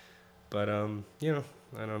hell? But, you know,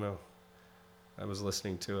 I don't know. I was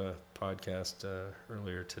listening to a podcast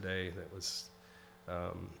earlier today that was,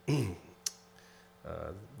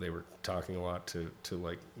 they were talking a lot to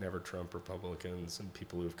like Never Trump Republicans and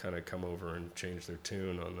people who've kind of come over and changed their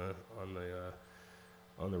tune on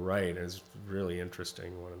the right. It was really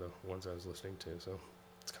interesting. One of the ones I was listening to, so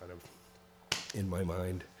it's kind of in my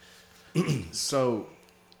mind. So,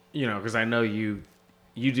 you know, because I know you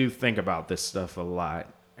do think about this stuff a lot,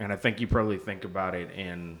 and I think you probably think about it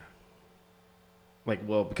in, like,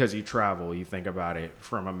 well, because you travel, you think about it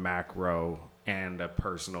from a macro and a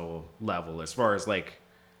personal level. As far as, like,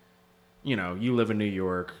 you know, you live in New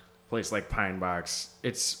York, place like Pine Box,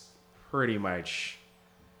 it's pretty much,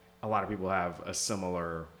 a lot of people have a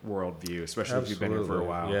similar worldview, especially if you've been here for a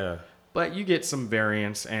while. Yeah. But you get some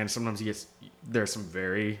variance, and sometimes there's some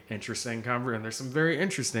very interesting and there's some very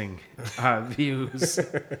interesting views.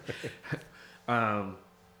 We're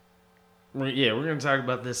going to talk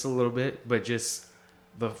about this a little bit, but just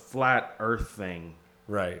the flat Earth thing.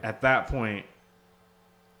 Right. At that point,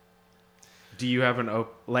 do you have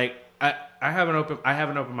I have an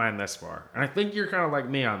open mind thus far, and I think you're kind of like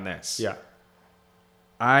me on this. Yeah.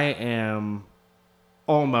 I am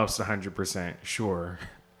almost 100% sure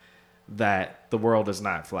that the world is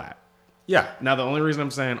not flat. Yeah. Now, the only reason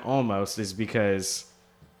I'm saying almost is because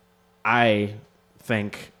I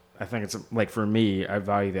think I think it's like, for me, I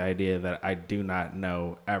value the idea that I do not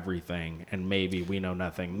know everything, and maybe we know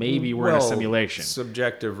nothing. Maybe we're in a simulation.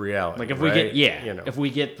 Subjective reality. Like if right? we get, if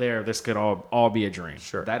we get there, this could all be a dream.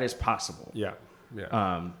 Sure. That is possible. Yeah.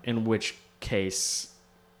 Yeah. In which case,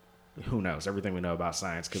 who knows? Everything we know about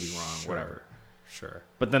science could be wrong, whatever. Sure.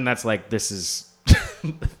 But then that's like, this is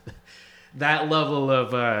that level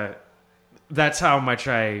of, that's how much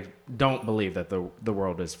I don't believe that the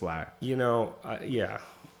world is flat. Yeah.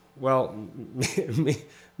 Well,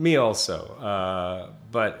 me also.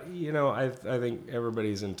 But, I think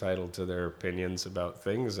everybody's entitled to their opinions about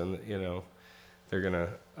things, and, they're going to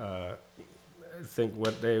think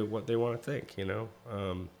what they want to think,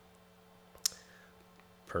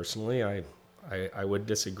 Personally, I would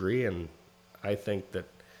disagree, and I think that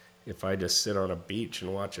if I just sit on a beach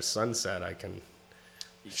and watch a sunset, I can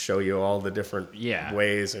show you all the different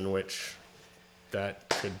ways in which that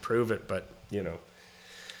could prove it, but,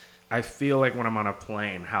 I feel like when I'm on a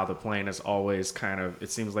plane, how the plane is always kind of, it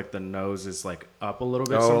seems like the nose is like up a little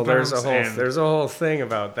bit sometimes. There's a whole thing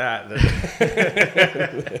about that.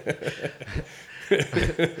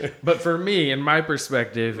 But for me, in my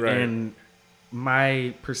perspective, right. and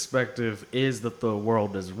my perspective is that the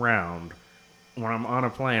world is round. When I'm on a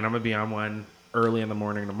plane, I'm going to be on one early in the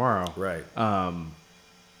morning tomorrow. Right.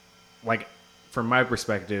 Like, from my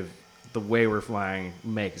perspective, the way we're flying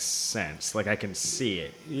makes sense. Like, I can see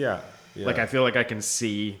it. Yeah. Like, I feel like I can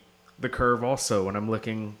see the curve also when I'm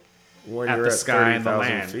looking when at you're the at sky and the 30,000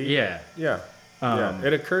 land. feet. Yeah. Yeah.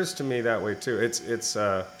 It occurs to me that way too. It's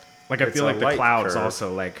like, I feel like the clouds curve.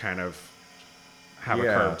 also like kind of have a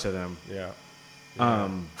curve to them. Yeah.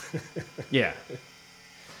 Yeah.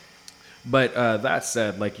 But that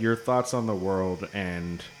said, like, your thoughts on the world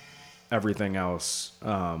and everything else,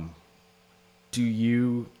 do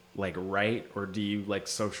you like write, or do you like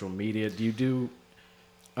social media? Do you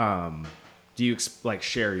like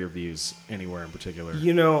share your views anywhere in particular?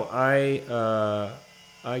 I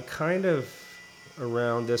kind of,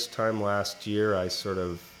 around this time last year, I sort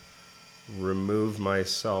of removed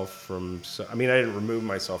myself from, I didn't remove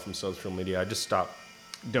myself from social media. I just stopped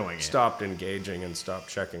engaging and stopped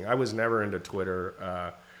checking. I was never into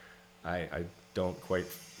Twitter. I don't quite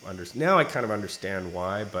understand. Now I kind of understand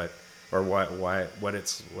why, or what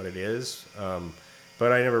it is.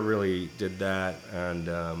 But I never really did that.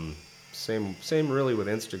 And same really with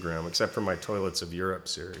Instagram, except for my Toilets of Europe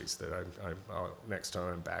series that I'll next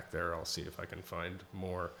time I'm back there, I'll see if I can find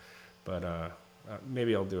more. But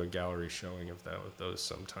maybe I'll do a gallery showing of those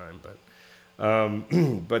sometime.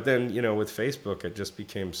 But then, with Facebook, it just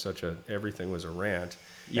became everything was a rant.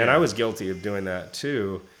 Yeah. And I was guilty of doing that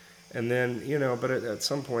too. And then, but at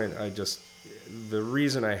some point the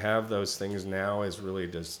reason I have those things now is really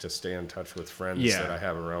just to stay in touch with friends that I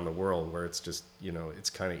have around the world, where it's just, it's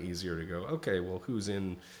kind of easier to go, okay, well, who's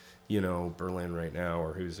in, Berlin right now,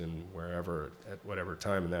 or who's in wherever at whatever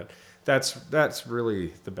time. And that's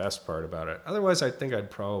really the best part about it. Otherwise, I think I'd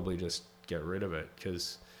probably just get rid of it,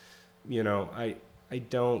 because, I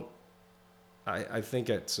think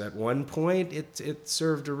it's at one point it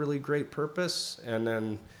served a really great purpose, and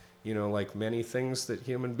then, like many things that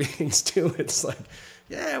human beings do, it's like,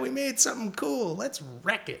 yeah, we made something cool, let's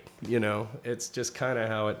wreck it. It's just kind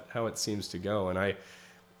of how it seems to go. And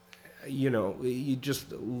you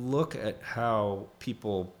just look at how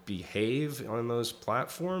people behave on those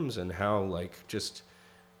platforms, and how like just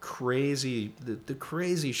crazy, the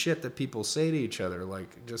crazy shit that people say to each other,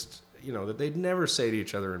 like just, that they'd never say to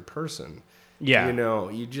each other in person. Yeah.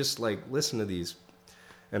 You just like listen to these.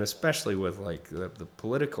 And especially with like the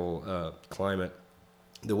political climate,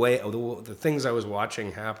 the things I was watching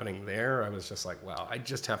happening there, I was just like, wow, I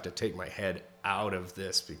just have to take my head out of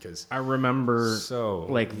this, because I remember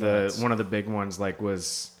one of the big ones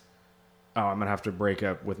was, I'm gonna have to break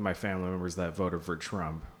up with my family members that voted for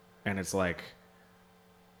Trump, and it's like,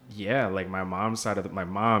 yeah, like my mom's side my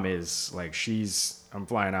mom is like, I'm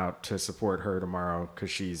flying out to support her tomorrow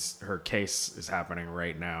because her case is happening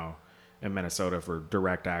right now in Minnesota for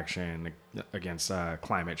direct action against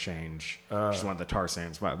climate change. She's one of the tar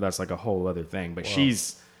sands. That's like a whole other thing. But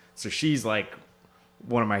she's like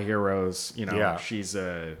one of my heroes. She's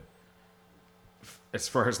as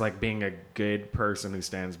far as like being a good person who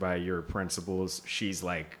stands by your principles, she's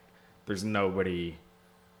like, there's nobody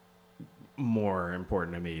more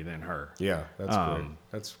important to me than her. Yeah, that's great.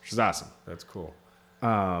 She's awesome. That's cool.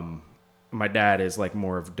 My dad is like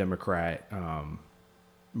more of a Democrat,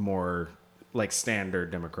 more like standard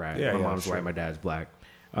Democrat. My mom's white, my dad's black.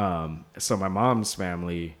 So my mom's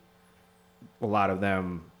family, a lot of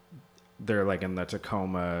them, they're like in the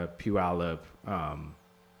Tacoma, Puyallup,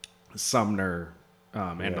 Sumner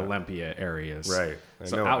and Olympia areas. Right.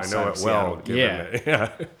 So I know outside it of well.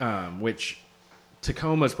 Seattle. Which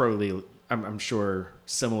Tacoma's probably, I'm sure,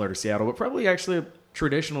 similar to Seattle, but probably actually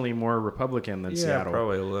traditionally more Republican than Seattle.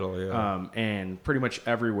 Probably a little, yeah. And pretty much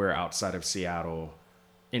everywhere outside of Seattle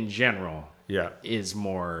in general is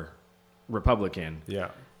more Republican. Yeah.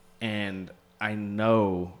 And I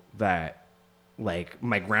know that, like,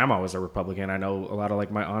 my grandma was a Republican. I know a lot of,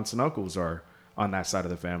 like, my aunts and uncles are on that side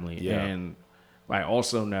of the family. Yeah. And I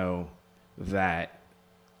also know that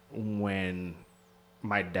when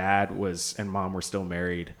my dad and mom were still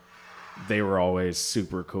married, they were always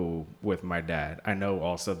super cool with my dad. I know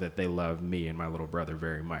also that they love me and my little brother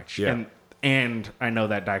very much. Yeah. And I know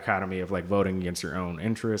that dichotomy of, like, voting against your own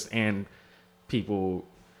interests and people,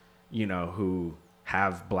 you know, who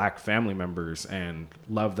have black family members and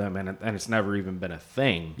love them, and it's never even been a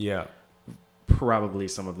thing. Yeah. Probably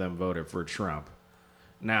some of them voted for Trump.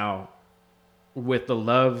 Now, with the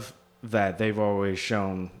love that they've always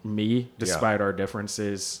shown me, despite our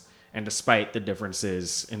differences and despite the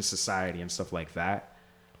differences in society and stuff like that,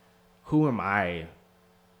 who am I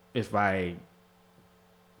if I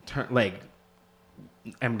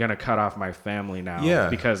am going to cut off my family now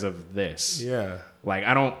because of this? Yeah. Like,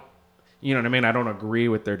 I don't, you know what I mean? I don't agree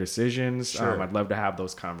with their decisions. Sure. I'd love to have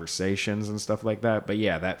those conversations and stuff like that. But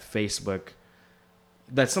yeah, that Facebook,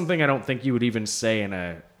 that's something I don't think you would even say in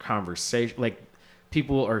a conversation. Like,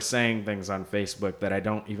 people are saying things on Facebook that I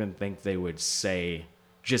don't even think they would say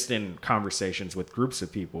just in conversations with groups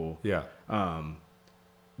of people. Yeah.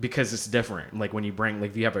 Because it's different. Like, when you bring,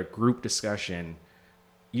 like, if you have a group discussion,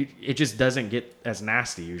 it just doesn't get as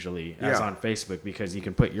nasty usually as on Facebook, because you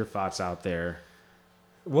can put your thoughts out there.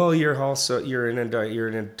 Well, you're in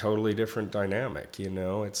a totally different dynamic, you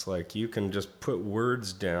know. It's like you can just put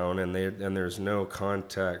words down, and there's no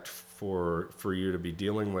contact for you to be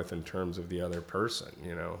dealing with in terms of the other person,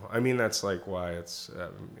 you know. I mean, that's like why it's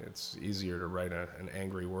easier to write an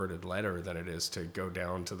angry worded letter than it is to go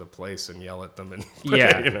down to the place and yell at them and you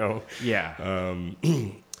know. Yeah.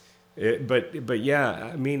 But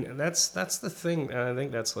yeah, I mean, that's the thing. I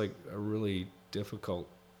think that's like a really difficult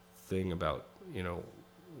thing about, you know,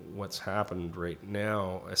 what's happened right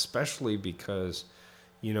now, especially because,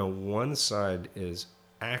 you know, one side is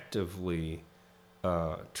actively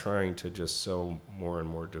trying to just sow more and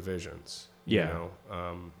more divisions. You know?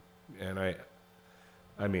 And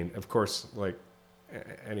I mean, of course, like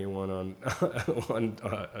anyone on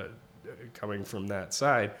coming from that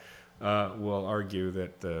side will argue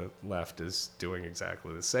that the left is doing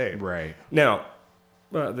exactly the same. Right. Now,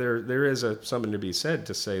 there is something to be said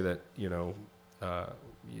to say that, you know,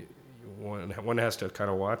 one has to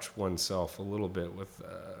kind of watch oneself a little bit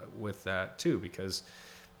with that too, because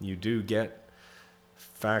you do get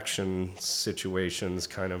faction situations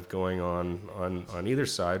kind of going on either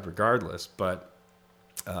side, regardless. But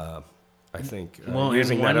I think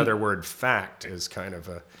using that other word, fact, is kind of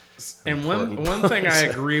a and one thing I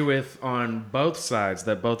agree with on both sides,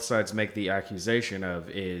 that both sides make the accusation of,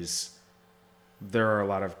 is there are a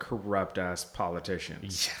lot of corrupt ass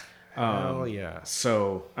politicians. Yeah. Oh yeah.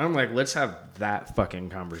 So I'm like, let's have that fucking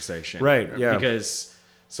conversation. Right. Yeah. Because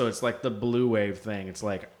so it's like the blue wave thing. It's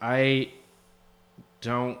like, I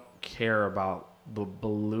don't care about the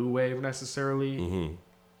blue wave necessarily,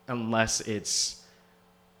 unless it's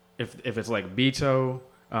if it's like Beto,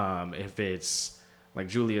 if it's like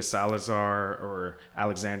Julia Salazar or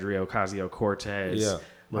Alexandria Ocasio-Cortez. Yeah.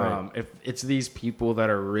 Right. If it's these people that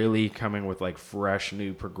are really coming with like fresh,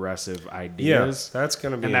 new, progressive ideas, that's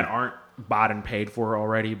gonna be, and that aren't bought and paid for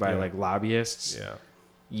already by like lobbyists.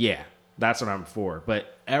 Yeah, that's what I'm for.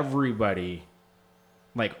 But everybody,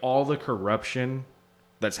 like all the corruption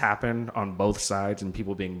that's happened on both sides and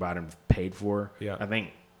people being bought and paid for, I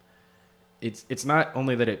think it's not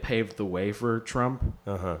only that it paved the way for Trump.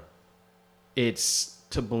 It's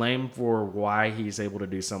to blame for why he's able to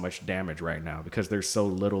do so much damage right now, because there's so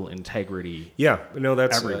little integrity. Yeah, no,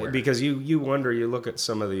 that's everywhere. Because you wonder, you look at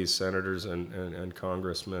some of these senators and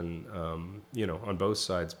congressmen, you know, on both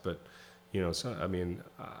sides, but you know, so, I mean,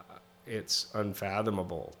 it's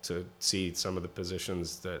unfathomable to see some of the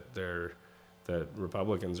positions that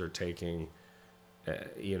Republicans are taking.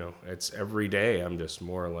 You know, it's every day. I'm just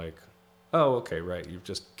more like, oh, okay, right. You've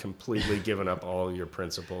just completely given up all your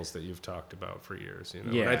principles that you've talked about for years. You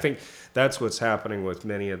know, yeah. And I think that's what's happening with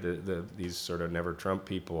many of these sort of never Trump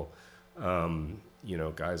people. You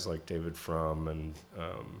know, guys like David Frum and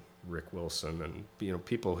Rick Wilson, and you know,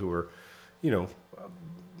 people who are, you know,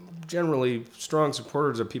 generally strong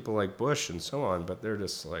supporters of people like Bush and so on, but they're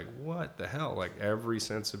just like, what the hell? Like every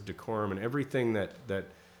sense of decorum and everything that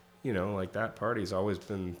you know, like that party's always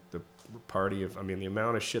been party of, I mean, the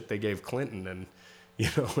amount of shit they gave Clinton, and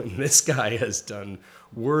and this guy has done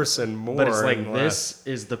worse and more. But it's like, this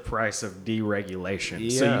is the price of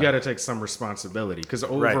deregulation. So you got to take some responsibility, because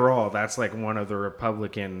overall, that's like one of the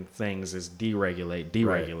Republican things is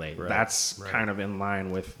deregulate. Right. That's kind of in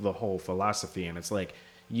line with the whole philosophy. And it's like,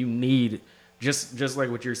 you need, just like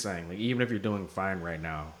what you're saying, like, even if you're doing fine right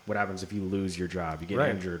now, what happens if you lose your job, you get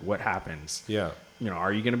injured, what happens? Yeah.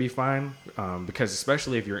 Are you going to be fine? Because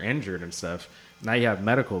especially if you're injured and stuff, now you have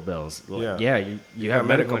medical bills. You have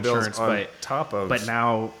medical insurance, but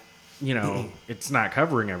now, it's not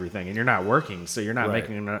covering everything, and you're not working, so you're not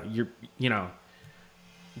making enough.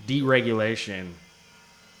 Deregulation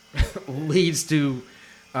leads to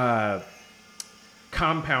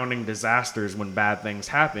compounding disasters when bad things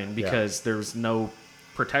happen, because there's no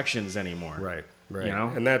protections anymore. Right.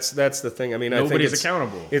 And that's the thing. I mean, nobody's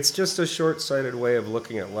accountable. It's just a short-sighted way of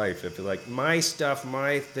looking at life. If you're like, my stuff,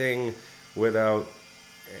 my thing, without,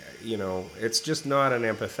 it's just not an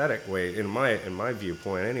empathetic way, in my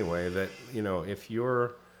viewpoint anyway, that, if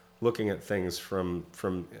you're looking at things from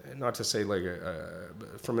not to say like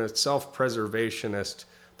from a self-preservationist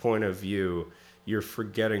point of view, you're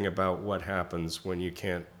forgetting about what happens when you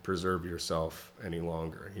can't preserve yourself any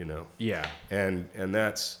longer, Yeah. And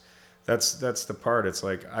that's the part. It's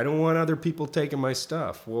like, I don't want other people taking my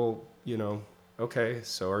stuff. Well, okay,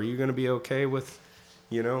 so are you going to be okay with,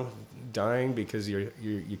 dying because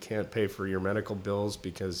you can't pay for your medical bills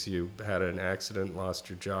because you had an accident, lost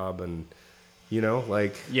your job, and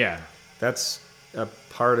that's a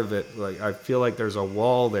part of it. Like, I feel like there's a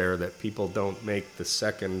wall there that people don't make the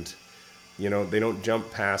second, they don't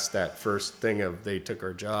jump past that first thing of they took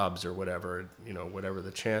our jobs or whatever, whatever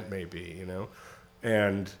the chant may be,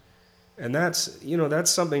 and that's,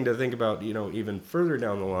 that's something to think about, even further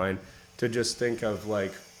down the line, to just think of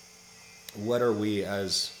like, what are we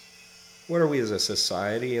as a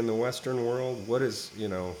society in the Western world? What is,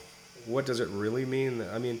 what does it really mean?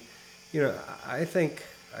 I mean, I think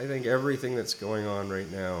everything that's going on right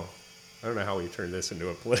now, I don't know how we turn this into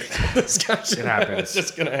a political discussion. It happens. It's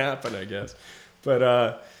just going to happen, I guess.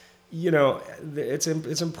 But, it's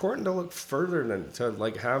important to look further than to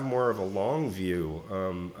like have more of a long view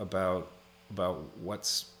about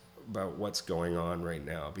what's going on right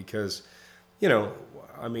now, because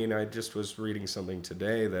I mean, I just was reading something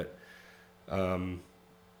today that that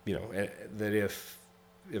if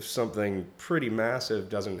something pretty massive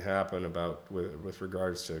doesn't happen with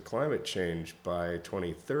regards to climate change by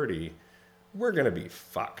 2030, we're going to be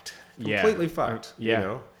fucked. Completely fucked.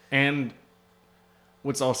 Yeah. And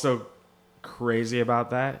what's also crazy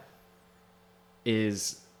about that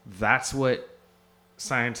is that's what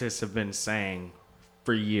scientists have been saying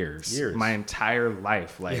for years. My entire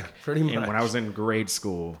life. Pretty much. And when I was in grade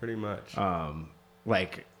school. Pretty much.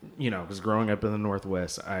 Because growing up in the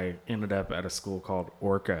Northwest, I ended up at a school called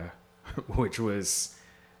Orca, which was,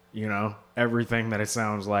 everything that it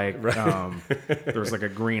sounds like. Right. There was like a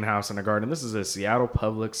greenhouse and a garden. This is a Seattle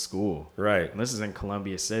public school. Right. And this is in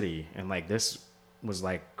Columbia City. And like, this was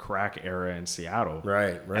like crack era in Seattle.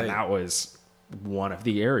 Right. And that was one of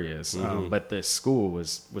the areas. Mm-hmm. But the school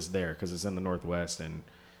was there because it's in the Northwest. And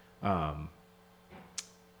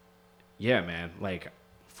yeah, man, like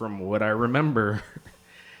from what I remember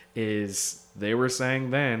is they were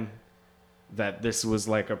saying then that this was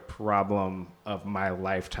like a problem of my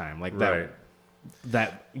lifetime. Like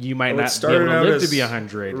that you might not be able to live to be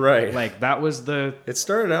 100. Right. Like that was it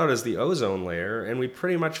started out as the ozone layer, and we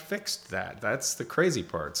pretty much fixed that. That's the crazy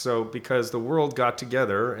part. So because the world got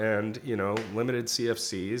together and, limited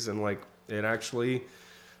CFCs, and like it actually,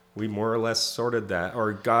 we more or less sorted that,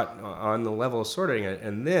 or got on the level of sorting it.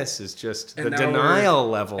 And this is just the denial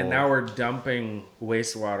level. And now we're dumping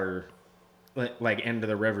wastewater like into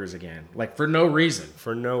the rivers again, like for no reason.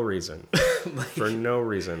 For no reason. For no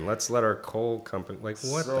reason. Let's let our coal company, like,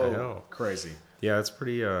 what the hell? Crazy. Yeah, it's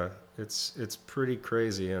pretty it's pretty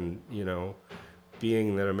crazy. And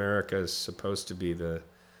being that America is supposed to be the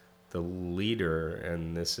leader,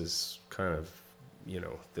 and this is kind of,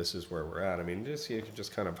 this is where we're at. I mean, you can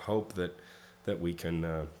just kind of hope that we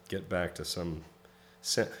can get back to some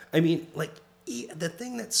I mean, like, the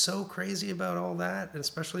thing that's so crazy about all that, and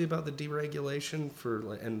especially about the deregulation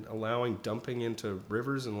and allowing dumping into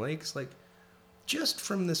rivers and lakes, like, just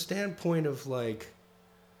from the standpoint of, like,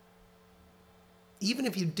 even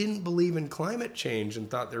if you didn't believe in climate change and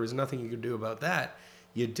thought there was nothing you could do about that,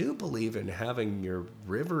 you do believe in having your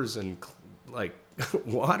rivers and, like,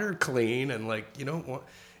 water clean, and, like,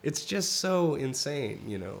 it's just so insane,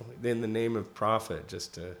 in the name of profit,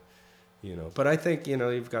 just to... But I think,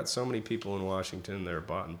 you've got so many people in Washington that are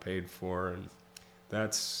bought and paid for, and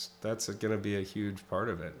That's going to be a huge part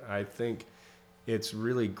of it. I think it's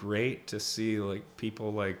really great to see like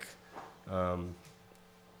people like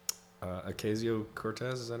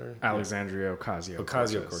Ocasio-Cortez, is that her? Alexandria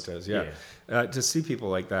Ocasio-Cortez. Yeah. To see people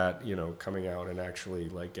like that, coming out and actually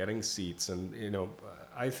like getting seats, and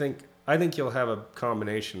I think you'll have a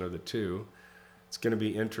combination of the two. It's going to be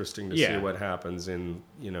interesting to see what happens in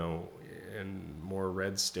more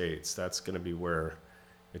red states. That's going to be where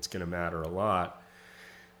it's going to matter a lot.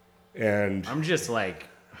 And I'm just like,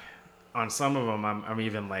 on some of them, I'm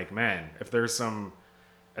even like, man, if there's some,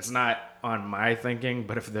 it's not on my thinking,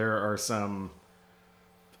 but if there are some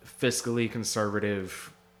fiscally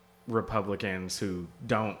conservative Republicans who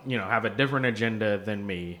don't, have a different agenda than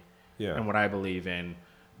me and what I believe in,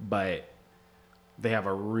 but they have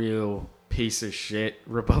a real piece of shit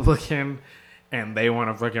Republican and they want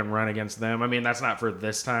to fucking run against them. I mean, that's not for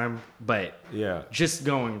this time, but just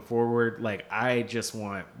going forward, like, I just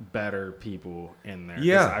want better people in there.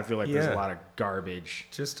 Yeah. I feel like there's a lot of garbage.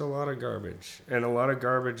 Just a lot of garbage. And a lot of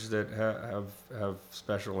garbage that have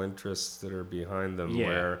special interests that are behind them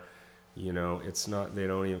where, it's not, they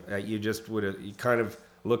don't even, you kind of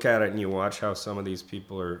look at it and you watch how some of these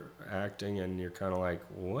people are acting and you're kind of like,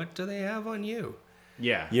 what do they have on you?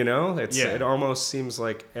 Yeah. It almost seems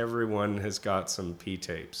like everyone has got some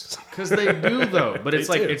P-tapes. Because they do, though. But it's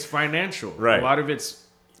like, it's financial. Right. A lot of it's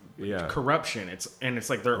corruption. It's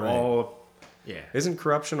like they're all... Yeah. Isn't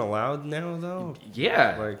corruption allowed now, though?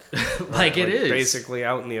 Yeah. Like it is. Basically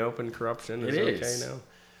out in the open, corruption is okay now.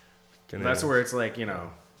 That's where it's like,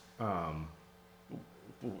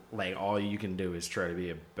 like all you can do is try to be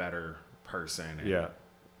a better person.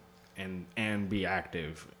 And be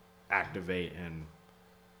activate and...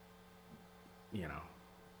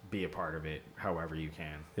 be a part of it however you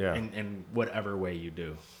can. Yeah. In whatever way you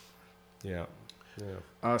do. Yeah.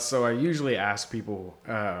 So I usually ask people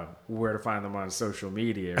where to find them on social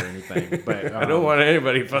media or anything, but I don't want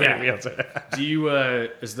anybody finding me out there. Do you?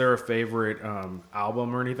 Is there a favorite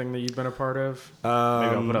album or anything that you've been a part of? Maybe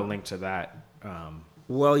I'll put a link to that.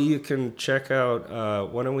 Well, you can check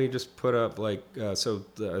out, why don't we just put up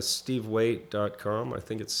SteveWaitt.com. I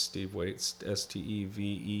think it's Steve Waitt,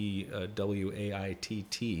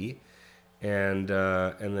 SteveWaitt, and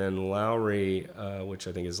then Lowry, which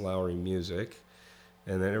I think is Lowry Music,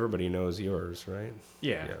 and then everybody knows yours, right?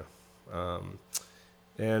 Yeah.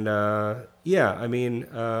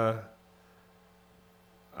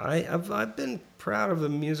 I've been proud of the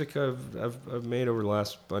music I've made over the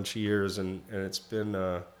last bunch of years, and it's been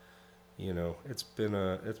it's been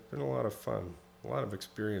a lot of fun, a lot of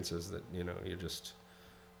experiences that you're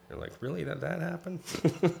like, really that happened.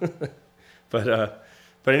 but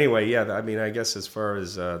anyway, I guess as far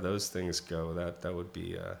as those things go, that would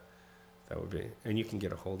be. And you can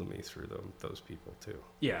get a hold of me through those people too.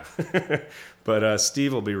 Yeah. But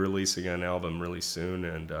Steve will be releasing an album really soon,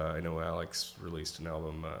 and I know Alex released an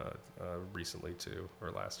album recently too, or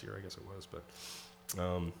last year I guess it was. But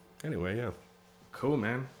anyway, yeah. Cool,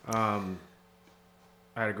 man. I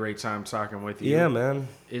had a great time talking with you. Yeah, man.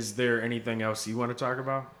 Is there anything else you want to talk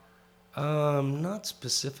about? Not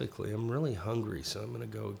specifically. I'm really hungry, so I'm gonna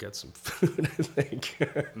go get some food, I think.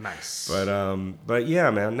 Nice. But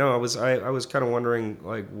yeah, man. No, I was kind of wondering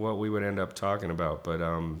like what we would end up talking about, but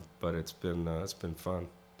it's been fun.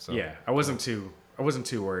 So yeah, I wasn't too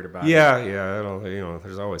worried about it. Yeah. I don't.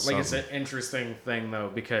 There's always like something. It's an interesting thing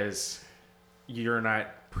though, because you're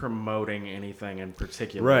not promoting anything in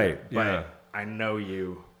particular, right? But yeah. I know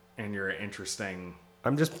you, and you're interesting.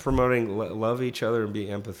 I'm just promoting love each other and be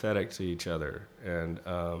empathetic to each other, and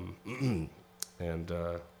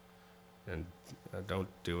don't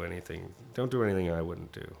do anything I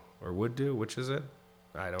wouldn't do or would do. Which is it?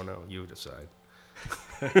 I don't know. You decide.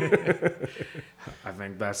 I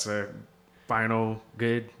think that's a final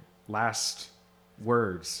good last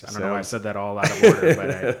words. I don't know why I said that all out of order, but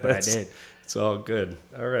I did. It's all good.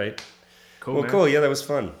 All right. Cool. Well, man. cool. Yeah, that was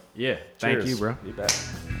fun. Yeah. Thank you, bro. You bet.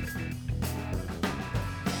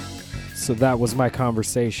 So that was my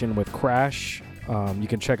conversation with Crash. You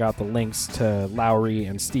can check out the links to Lowry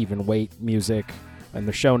and Stephen Waitt music and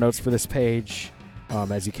the show notes for this page,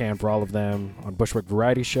 as you can for all of them on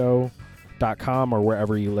BushwickVarietyShow.com or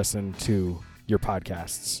wherever you listen to your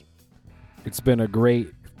podcasts. It's been a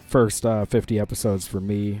great first 50 episodes for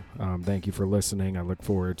me. Thank you for listening. I look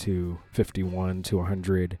forward to 51 to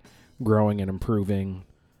 100, growing and improving,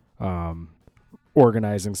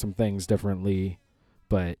 organizing some things differently,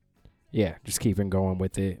 but yeah, just keeping going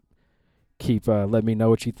with it. Let me know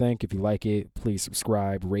what you think. If you like it, please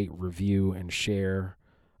subscribe, rate, review, and share,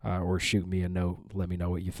 or shoot me a note. Let me know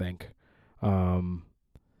what you think.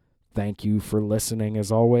 Thank you for listening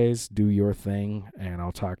as always. Do your thing, and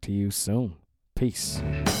I'll talk to you soon. Peace.